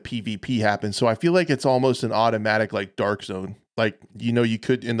is when the PvP happens. So I feel like it's almost an automatic like dark zone. Like, you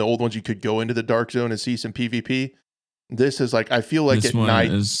could, in the old ones, you could go into the dark zone and see some PvP. This is like, I feel like at night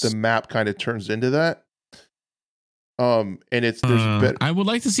the map kind of turns into that. And I would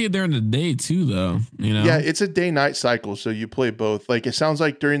like to see it during the day too, though. Yeah, it's a day-night cycle, so you play both. Like, it sounds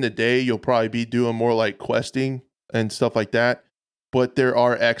like during the day you'll probably be doing more like questing and stuff like that. But there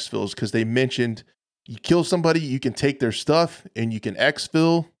are exfils because they mentioned you kill somebody, you can take their stuff and you can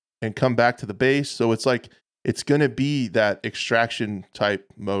exfil and come back to the base. So it's like it's gonna be that extraction type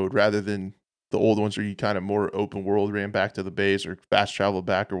mode rather than the old ones where you kind of more open world, ran back to the base or fast travel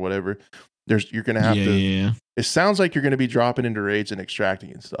back or whatever. You're going to have to, It sounds like you're going to be dropping into raids and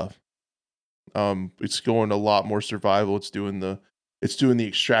extracting and stuff. It's going a lot more survival. It's doing the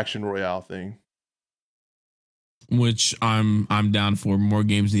extraction royale thing. Which I'm down for. More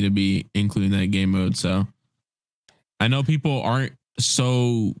games need to be including that game mode. So I know people aren't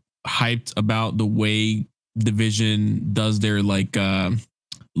so hyped about the way Division does their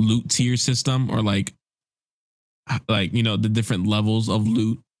loot tier system or like the different levels of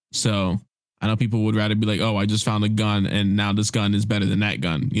loot. So I know people would rather be like, oh, I just found a gun and now this gun is better than that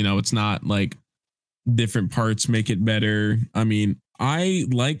gun. It's not like different parts make it better. I mean, I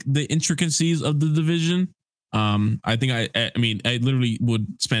like the intricacies of the Division. I think I literally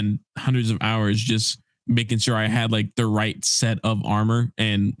would spend hundreds of hours just making sure I had like the right set of armor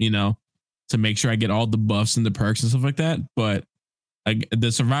and, to make sure I get all the buffs and the perks and stuff like that. But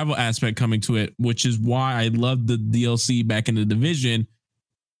the survival aspect coming to it, which is why I love the DLC back in the Division,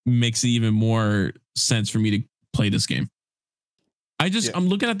 makes it even more sense for me to play this game. I'm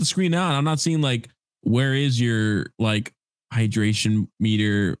looking at the screen now and I'm not seeing like, where is your like hydration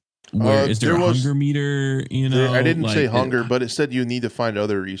meter? Where is there a hunger meter? I didn't say hunger, but it said you need to find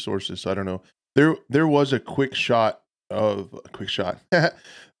other resources. So I don't know. There was a quick shot. There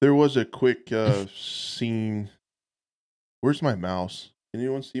was a quick scene. Where's my mouse? Can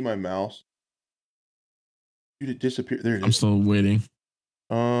anyone see my mouse? Dude, it disappeared. There it I'm is. still waiting.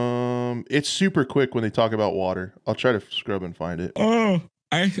 It's super quick when they talk about water. I'll try to scrub and find it. Oh,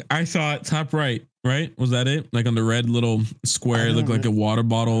 I saw it top right. Right? Was that it? Like on the red little square, it looked like a water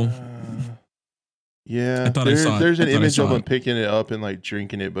bottle. Yeah, I thought I saw it. There's an image of them it. picking it up and like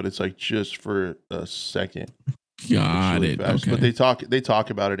drinking it, but it's like just for a second. Got really it. Fast. Okay. But they talk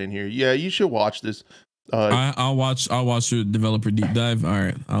about it in here. Yeah, you should watch this. I'll watch your developer deep dive. All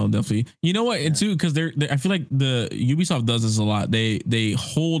right, I'll definitely. You know what? Too, because they're I feel like the Ubisoft does this a lot. They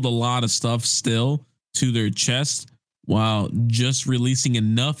hold a lot of stuff still to their chest while just releasing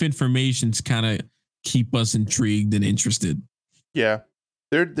enough information to kind of keep us intrigued and interested. Yeah,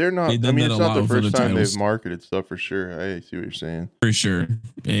 they're not. I mean, it's not the first time they've marketed stuff for sure. I see what you're saying. For sure.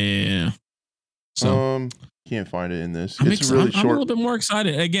 Yeah. So can't find it in this. I'm a little bit more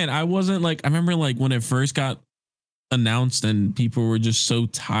excited. Again, I wasn't like I remember like when it first got announced and people were just so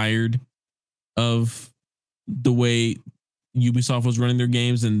tired of the way Ubisoft was running their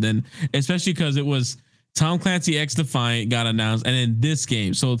games, and then especially because it was Tom Clancy X Defiant got announced, and then this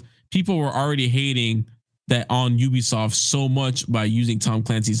game, so people were already hating that on Ubisoft so much by using Tom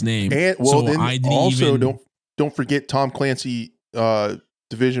Clancy's name. And well, so then I also don't forget Tom Clancy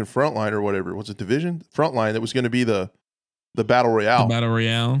Division Frontline or whatever. Was it Division Frontline that was going to be the Battle Royale? The Battle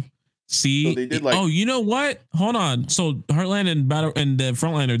Royale. See, so they did like, oh, you know what? Hold on. So Heartland and the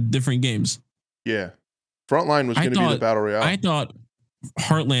Frontline are different games. Yeah, Frontline was going to be the Battle Royale. I thought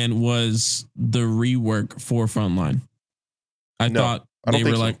Heartland was the rework for Frontline. I thought they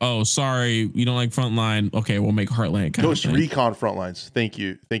were like, oh, sorry, you don't like Frontline. Okay, we'll make Heartland. Ghost Recon Frontlines. Thank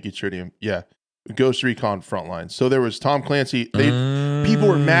you, Tritium. Yeah. Ghost Recon Frontlines. So there was Tom Clancy. People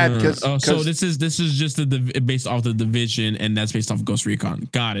were mad because. So this is just based off the Division, and that's based off Ghost Recon.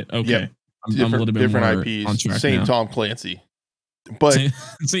 Got it. Okay, yep. I'm a little bit different more IPs. On track same now. Tom Clancy, but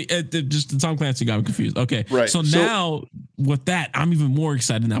see, just the Tom Clancy got me confused. Okay, right. So now with that, I'm even more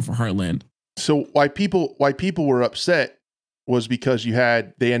excited now for Heartland. So why people were upset was because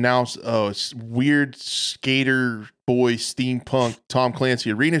they announced a weird skater boy steampunk Tom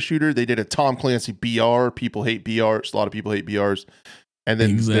Clancy arena shooter. They did a Tom Clancy BR. People hate BRs. A lot of people hate BRs. And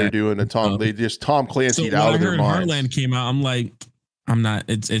then they're doing a they just Tom Clancy'd out of their minds. Heartland came out, I'm like, I'm not,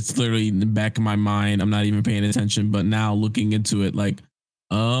 it's literally in the back of my mind. I'm not even paying attention, but now looking into it, like,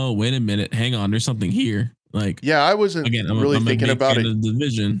 oh, wait a minute. Hang on. There's something here. Like, yeah, I wasn't really thinking about it.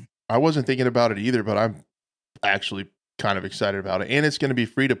 Division. I wasn't thinking about it either, but I'm actually kind of excited about it, and it's going to be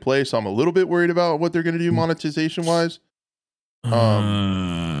free to play, so I'm a little bit worried about what they're going to do monetization wise.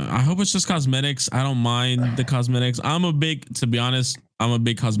 I hope it's just cosmetics. I don't mind the cosmetics. To be honest, I'm a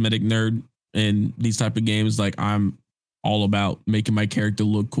big cosmetic nerd in these type of games. Like, I'm all about making my character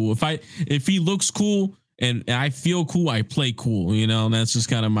look cool. If he looks cool and I feel cool, I play cool, and that's just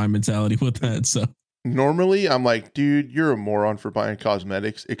kind of my mentality with that. So normally I'm like, dude, you're a moron for buying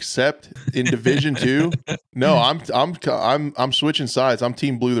cosmetics, except in Division 2. No, I'm switching sides. I'm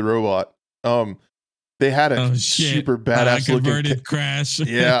Team Blue the Robot. They had a super badass looking Crash.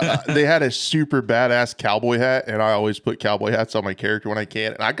 Yeah, they had a super badass cowboy hat, and I always put cowboy hats on my character when I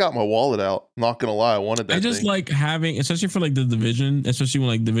can. And I got my wallet out. Not gonna lie, I wanted that. I just like having, especially for like the Division, especially when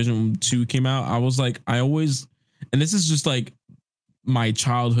like Division 2 came out. I was like, and this is just like my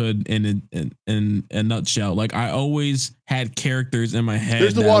childhood in a nutshell. Like, I always had characters in my head.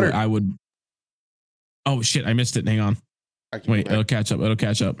 There's the water. I would. Oh shit! I missed it. Hang on. Wait, it'll catch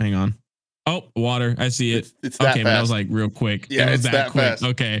up. Hang on. Oh, water. I see it. It's that okay, fast. That was like real quick. Yeah, it was it's that quick. fast.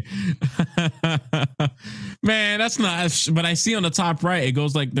 Okay. Man, that's not. But I see on the top right, it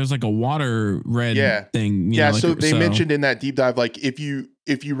goes like there's like a water red thing. So they mentioned in that deep dive, like if you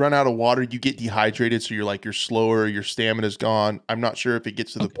run out of water, you get dehydrated, so you're slower, your stamina's gone. I'm not sure if it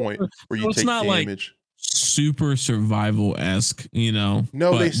gets to the point where you take damage. Like super survival-esque, No,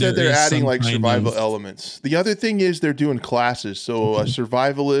 they said they're adding like survival elements. The other thing is they're doing classes. So a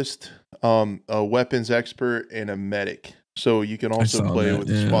survivalist, a weapons expert, and a medic. So you can also play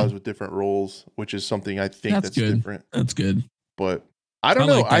with squads with different roles, which is something I think that's different. That's good. But I don't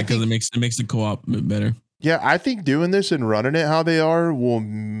know. I think it makes the co-op better. Yeah, I think doing this and running it how they are will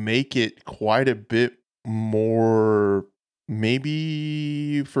make it quite a bit more,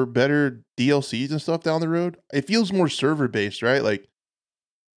 maybe for better DLCs and stuff down the road. It feels more server based, right? Like,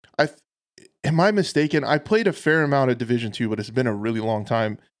 am I mistaken? I played a fair amount of Division 2, but it's been a really long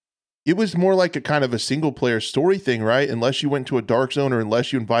time. It was more like a kind of a single player story thing, right? Unless you went to a dark zone or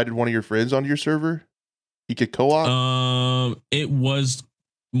unless you invited one of your friends onto your server, you could co-op. It was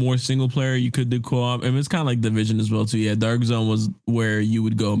more single player. You could do co-op, and it's kind of like Division as well too. Yeah, dark zone was where you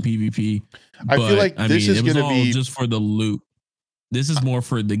would go in PvP. I feel like this is going to be just for the loot. This is more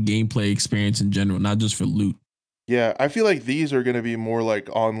for the gameplay experience in general, not just for loot. Yeah, I feel like these are gonna be more like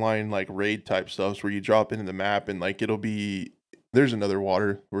online, like raid type stuffs where you drop into the map and like it'll be there's another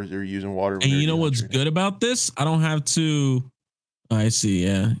water where they're using water when And they're you know what's dehydrated. good about this? I don't have to. I see.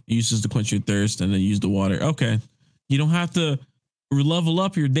 Yeah, uses to quench your thirst and then use the water. Okay, you don't have to level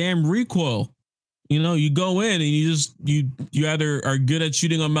up your damn recoil. You know, you go in and you either are good at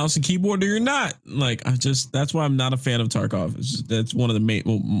shooting on mouse and keyboard or you're not. Like I just that's why I'm not a fan of Tarkov. That's one of the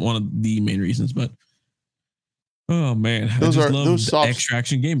main reasons. But oh man, I Those just are love those the soft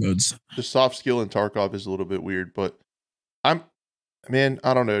extraction game modes. the soft skill in Tarkov is a little bit weird, but I'm man,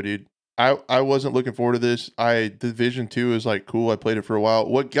 I don't know, dude. I wasn't looking forward to this. Division 2 is like cool. I played it for a while.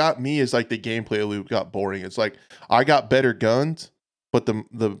 What got me is like the gameplay loop got boring. It's like I got better guns, but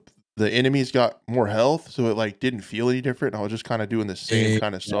the enemies got more health, so it like didn't feel any different. I was just kind of doing the same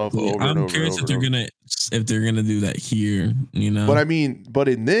kind of stuff Exactly. over and I'm over and curious over and over. if they're gonna do that here. You But know, I mean, but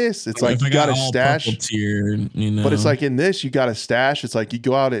in this, it's like like if you I got got to all purple stash. tier, you But it's know, like in this, you got to stash. It's like you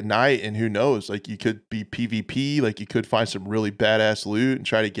go out at night and who knows? Like you could be PvP, like you could find some really badass loot and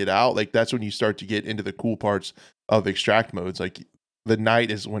try to get out. Like that's when you start to get into the cool parts of extract modes. Like the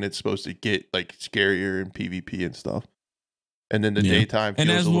night is when it's supposed to get like scarier in PvP and stuff. And then the yeah. daytime And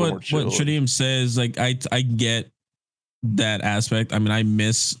feels as a little more what chill. Tritium says, like I get that aspect. I mean, I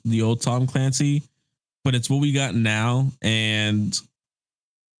miss the old Tom Clancy, but it's what we got now, and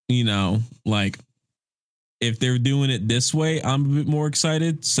you know, like if they're doing it this way, I'm a bit more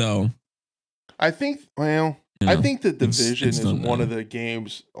excited. So I think, well, you I know, think the Division it's is done one now. of the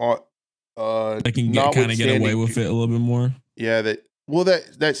games, I can kind of get away notwithstanding with it a little bit more. yeah,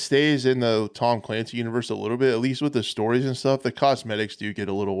 that stays in the Tom Clancy universe a little bit, at least with the stories and stuff. The cosmetics do get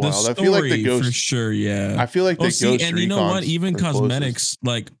a little The wild. story for sure, yeah. I feel like Oh, the see, Ghost and you know what? Recons Even are closest. cosmetics,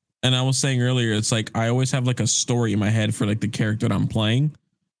 like, and I was saying earlier, it's like I always have like a story in my head for like the character that I'm playing.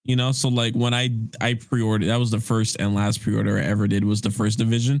 You know, so like when I pre-ordered, that was the first and last pre-order I ever did was the first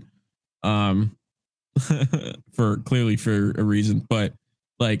division. Um, for a reason, but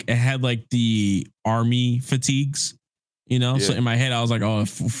like it had like the army fatigues, you know. So Yeah. in my head, I was like, oh,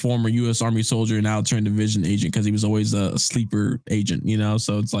 former U.S. Army soldier now turned division agent because he was always a sleeper agent, you know.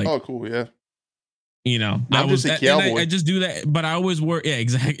 So it's like, Oh, cool. Yeah. you know, that I'm was just a that, and I cowboy. just do that, but I always work, yeah,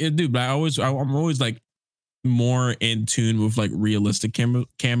 exactly, dude. But I'm always like more in tune with like realistic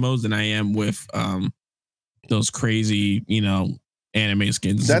camos than I am with those crazy, you know, anime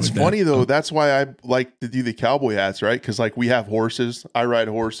skins and stuff That's like that. funny though. So, That's why I like to do the cowboy hats, right? Because like we have horses. I ride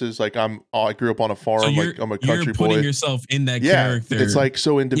horses. Like I grew up on a so farm. Like I'm a you're country putting boy. yourself in that Yeah, it's character. like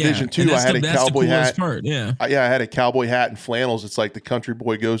so in Yeah, Division and 2, I had a that's the cowboy coolest hat. part. Yeah, Yeah, I had a cowboy hat and flannels. It's like the country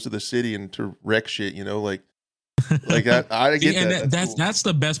boy goes to the city and to wreck shit. You know, like that. I see, get and that. That's cool. that's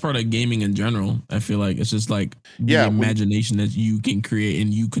the best part of gaming in general. I feel like it's just like the Yeah, imagination that you can create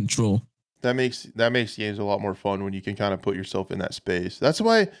and you control. that makes games a lot more fun when you can kind of put yourself in that space. That's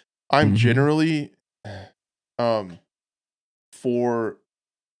why I'm Mm-hmm. generally um for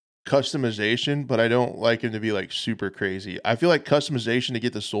customization, but I don't like him to be like super crazy. I feel like customization to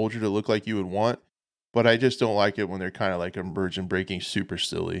get the soldier to look like you would want, but I just don't like it when they're kind of like emergent breaking super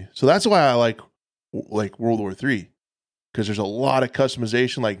silly. So that's why I like World War 3 because there's a lot of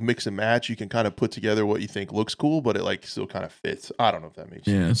customization, like mix and match. You can kind of put together what you think looks cool, but it like still kind of fits. I don't know if that makes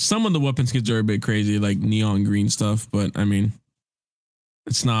sense. Yeah, some of the weapon skins are a bit crazy, like neon green stuff, but I mean,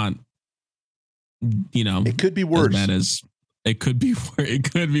 it's not, you know, It could be as worse. bad as it could be.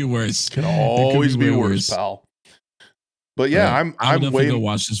 It could be worse. Can It could always be way worse, pal. But yeah, But I would I'm definitely go way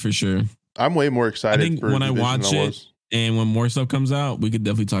watch this for sure. I'm way more I excited think for when I Division than watch I it was. and when more stuff comes out, we could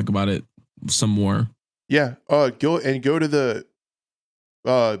definitely talk about it some more. Yeah, go to the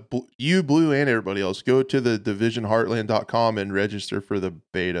you blue and everybody else go to the divisionheartland.com and register for the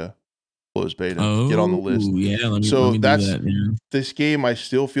beta, closed beta. Get on the Oh list. yeah, let So me do that's that. Yeah. this game I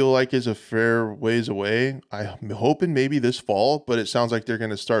still feel like is a fair ways away. I'm hoping maybe this fall, but it sounds like they're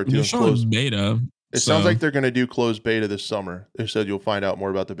going to start They're doing showing closed. beta, It sounds so like they're going to do closed beta this summer. They said you'll find out more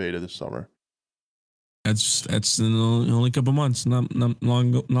about the beta this summer. that's in only a couple months. Not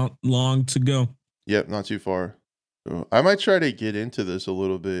long to go. Yep, not too far. So I might try to get into this a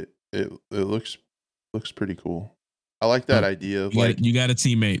little bit. It looks pretty cool. I like that But idea of like, you got a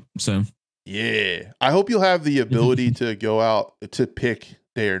teammate, so yeah. I hope you'll have the ability to go out to pick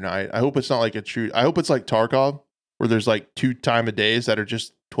day or night. I hope it's not like I hope it's like Tarkov where there's like 2 time of days that are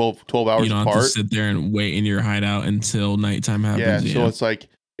just 12 you hours don't have to apart. sit there and wait in your hideout until nighttime Yeah, happens. so Yeah, it's like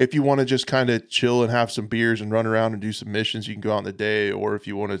if you want to just kind of chill and have some beers and run around and do some missions, you can go out in the day, or if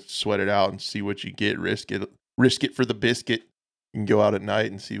you want to sweat it out and see what you get, risk it for the biscuit. You can go out at night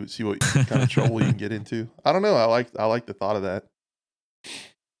and see what kind of trouble you can get into. I don't know. I like the thought of that.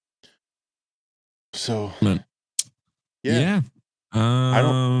 So But Yeah.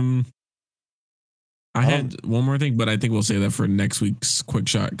 I had one more thing, but I think we'll say that for next week's quick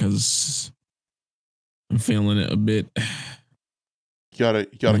shot because I'm feeling it a bit. You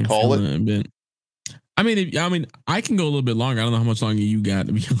gotta call it a bit. I mean, I can go a little bit longer. I don't know how much longer you got,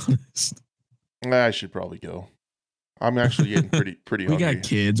 to be honest. I should probably go. I'm actually getting pretty we hungry. Got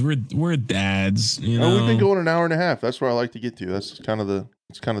kids. We're dads. You know, we've been going an hour and a half. That's where I like to get to. That's kind of the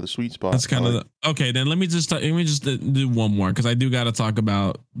sweet spot. That's kind of okay. Then let me just do one more because I do got to talk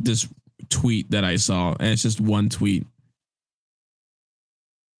about this tweet that I saw, and it's just one tweet.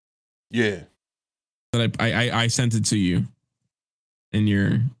 Yeah. That I sent it to you in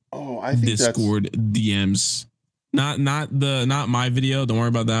your Discord DMs. Not my video. Don't worry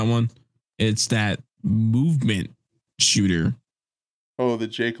about that one. It's that movement shooter. Oh, the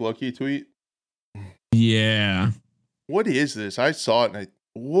Jake Lucky tweet? Yeah. What is this? I saw it and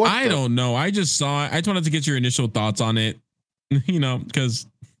I don't know. I just saw it. I just wanted to get your initial thoughts on it. You know, because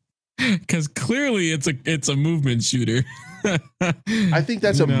clearly it's a movement shooter. I think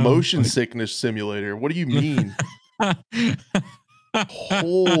that's a motion sickness simulator. What do you mean?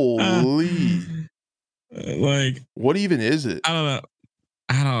 Holy. Like, what even is it? I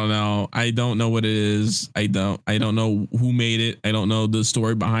don't know. I don't know what it is. I don't know who made it. I don't know the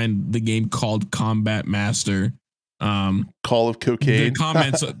story behind the game called Combat Master. Call of Cocaine. The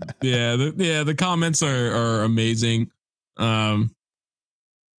comments, the comments are amazing.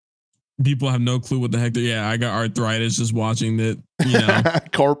 People have no clue what the heck. I got arthritis just watching it. You know,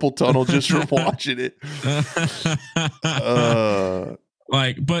 carpal tunnel just from watching it.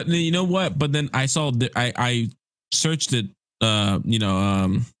 But you know what? But then I saw I searched it. I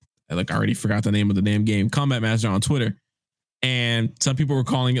already forgot the name of the damn game, Combat Master, on Twitter, and some people were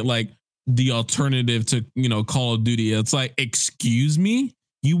calling it like the alternative to Call of Duty. It's like, excuse me,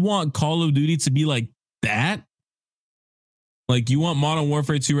 you want Call of Duty to be like that? Like, you want Modern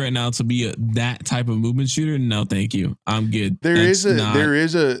Warfare 2 right now to be that type of movement shooter? No, thank you. I'm good. There is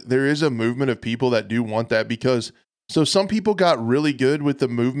a movement of people that do want that, because some people got really good with the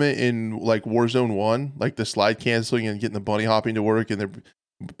movement in like Warzone 1, like the slide canceling and getting the bunny hopping to work, and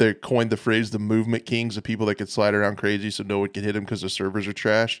they coined the phrase the movement kings, the people that could slide around crazy so no one could hit them because the servers are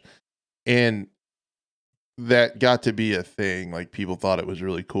trash. And that got to be a thing. Like, people thought it was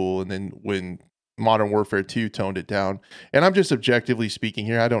really cool. And then when Modern Warfare 2 toned it down, and I'm just objectively speaking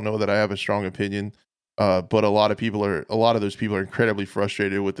here, I don't know that I have a strong opinion, but a lot of those people are incredibly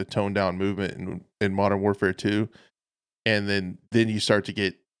frustrated with the toned down movement in Modern Warfare 2. And then you start to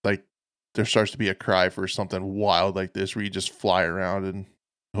get like, there starts to be a cry for something wild like this, where you just fly around and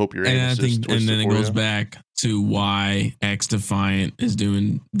hope you're. And then it goes back to why X Defiant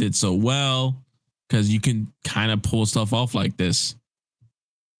did so well, because you can kind of pull stuff off like this.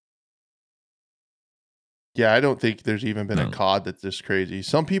 Yeah, I don't think there's even been a COD that's this crazy.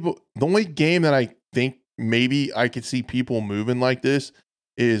 Some people, the only game that I think maybe I could see people moving like this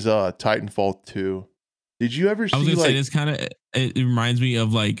is Titanfall 2. Did you ever see? I was gonna say, this kind of, it reminds me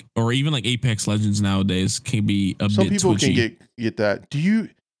of like, or even like Apex Legends nowadays can be a bit twitchy. Some people can get that. Do you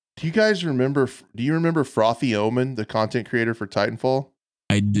guys remember? Do you remember Frothy Omen, the content creator for Titanfall?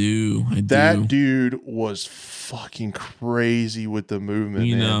 I do. That dude was fucking crazy with the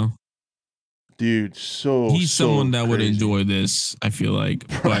movement. Dude, he's someone that crazy. Would enjoy this, I feel like.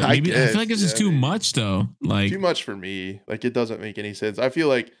 But maybe I feel like this is too much though. Like, too much for me. Like, it doesn't make any sense. I feel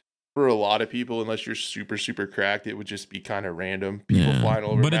like for a lot of people, unless you're super, super cracked, it would just be kind of random. People flying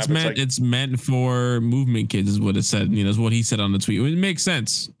all over. But it's meant for movement kids, is what it said. Is what he said on the tweet. It makes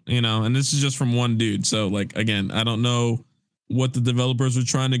sense, and this is just from one dude. So, like, again, I don't know what the developers were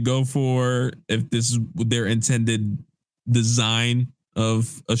trying to go for, if this is their intended design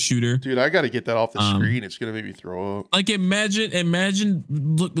of a shooter. Dude, I got to get that off the screen. It's gonna make me throw up. Like, imagine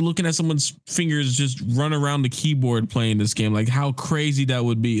looking at someone's fingers just run around the keyboard playing this game. Like, how crazy that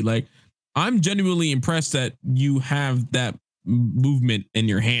would be. Like, I'm genuinely impressed that you have that movement in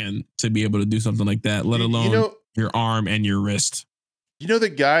your hand to be able to do something like that, let alone your arm and your wrist. The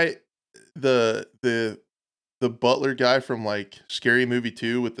guy, the butler guy from like Scary Movie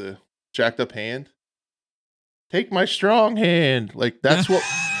 2 with the jacked up hand. Take my strong hand. Like, that's what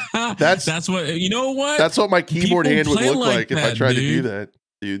that's what that's what my keyboard hand would look like if I tried to do that,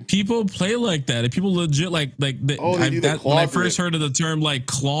 dude. People play like that. And people legit when I first heard of the term like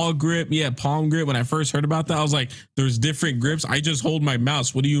claw grip, palm grip, when I first heard about that, I was like, there's different grips. I just hold my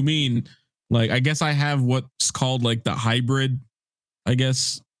mouse. What do you mean? Like, I guess I have what's called like the hybrid, I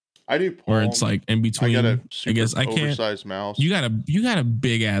guess. I do palm. Where it's like in between. I guess I can't. Oversized mouse. You got a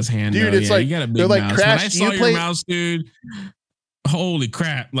big ass hand, dude. Though. It's like, you got a big they're like, mouse. Crash, when I saw your mouse, dude. holy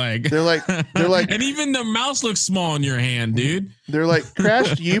crap. Like, they're like, and even the mouse looks small in your hand, dude. They're like,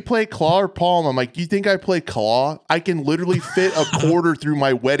 Crash, do you play claw or palm? I'm like, do you think I play claw? I can literally fit a quarter through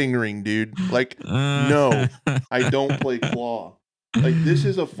my wedding ring, dude. Like, no, I don't play claw. Like, this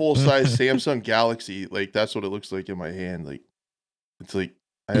is a full-size Samsung Galaxy. Like, that's what it looks like in my hand. Like, it's like,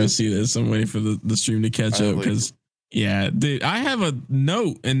 I see this. I'm waiting for the stream to catch up because, yeah, dude, I have a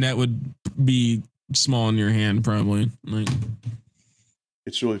Note and that would be small in your hand probably. Like,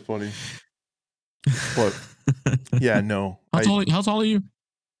 it's really funny. But yeah, no. How tall are you?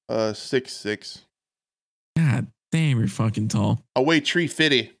 6'6". God damn, you're fucking tall. I weigh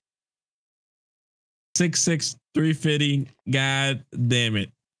 350. 6'6", 350. God damn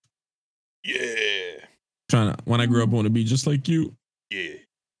it. Yeah. When I grow up, I want to be just like you. Yeah.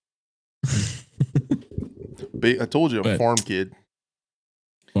 I told you, I'm a farm kid.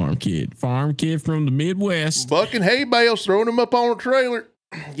 Farm kid from the Midwest. Bucking hay bales, throwing them up on a trailer.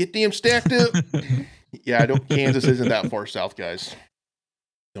 Get them stacked up. Yeah, Kansas isn't that far south, guys.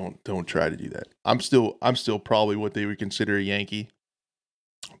 Don't try to do that. I'm still probably what they would consider a Yankee.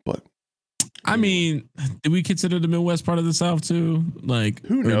 But I mean, do we consider the Midwest part of the South too? Like,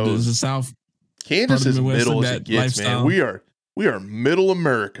 who knows? Is the South? Kansas is middle as it gets, man. We are middle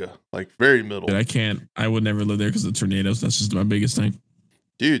America, like very middle. But I would never live there because of tornadoes. That's just my biggest thing.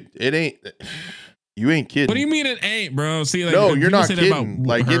 Dude, it ain't. You ain't kidding. What do you mean it ain't, bro? See, like, no, you're not kidding.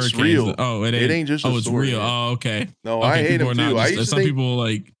 Like, it's real. Oh, it ain't just. Oh, it's real. Oh, okay. No, I hate them too. People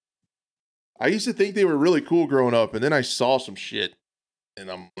like. I used to think they were really cool growing up, and then I saw some shit, and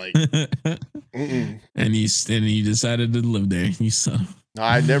I'm like, and you decided to live there. You son. No,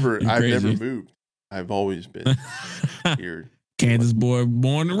 I've never moved. I've always been here. Kansas boy,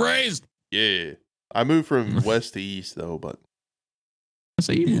 born and raised. Yeah, I moved from west to east though, but I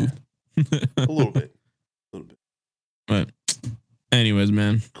say you moved. a little bit. But anyways,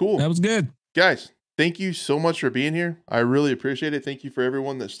 man, cool. That was good, guys. Thank you so much for being here. I really appreciate it. Thank you for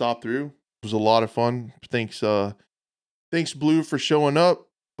everyone that stopped through. It was a lot of fun. Thanks Blue for showing up.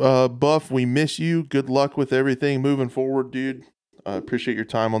 Buff, we miss you. Good luck with everything moving forward, dude. I appreciate your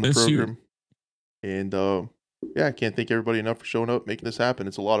time on the program. And yeah, I can't thank everybody enough for showing up, making this happen.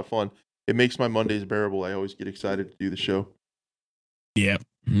 It's a lot of fun. It makes my Mondays bearable. I always get excited to do the show. Yeah.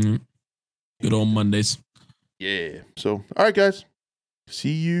 Mm-hmm. Good old Mondays. Yeah. So, all right, guys.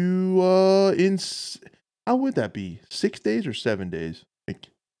 See you in, how would that be? 6 days or 7 days?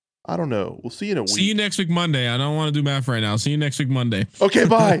 I don't know. We'll see you in a week. See you next week, Monday. I don't want to do math right now. See you next week, Monday. Okay,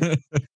 bye.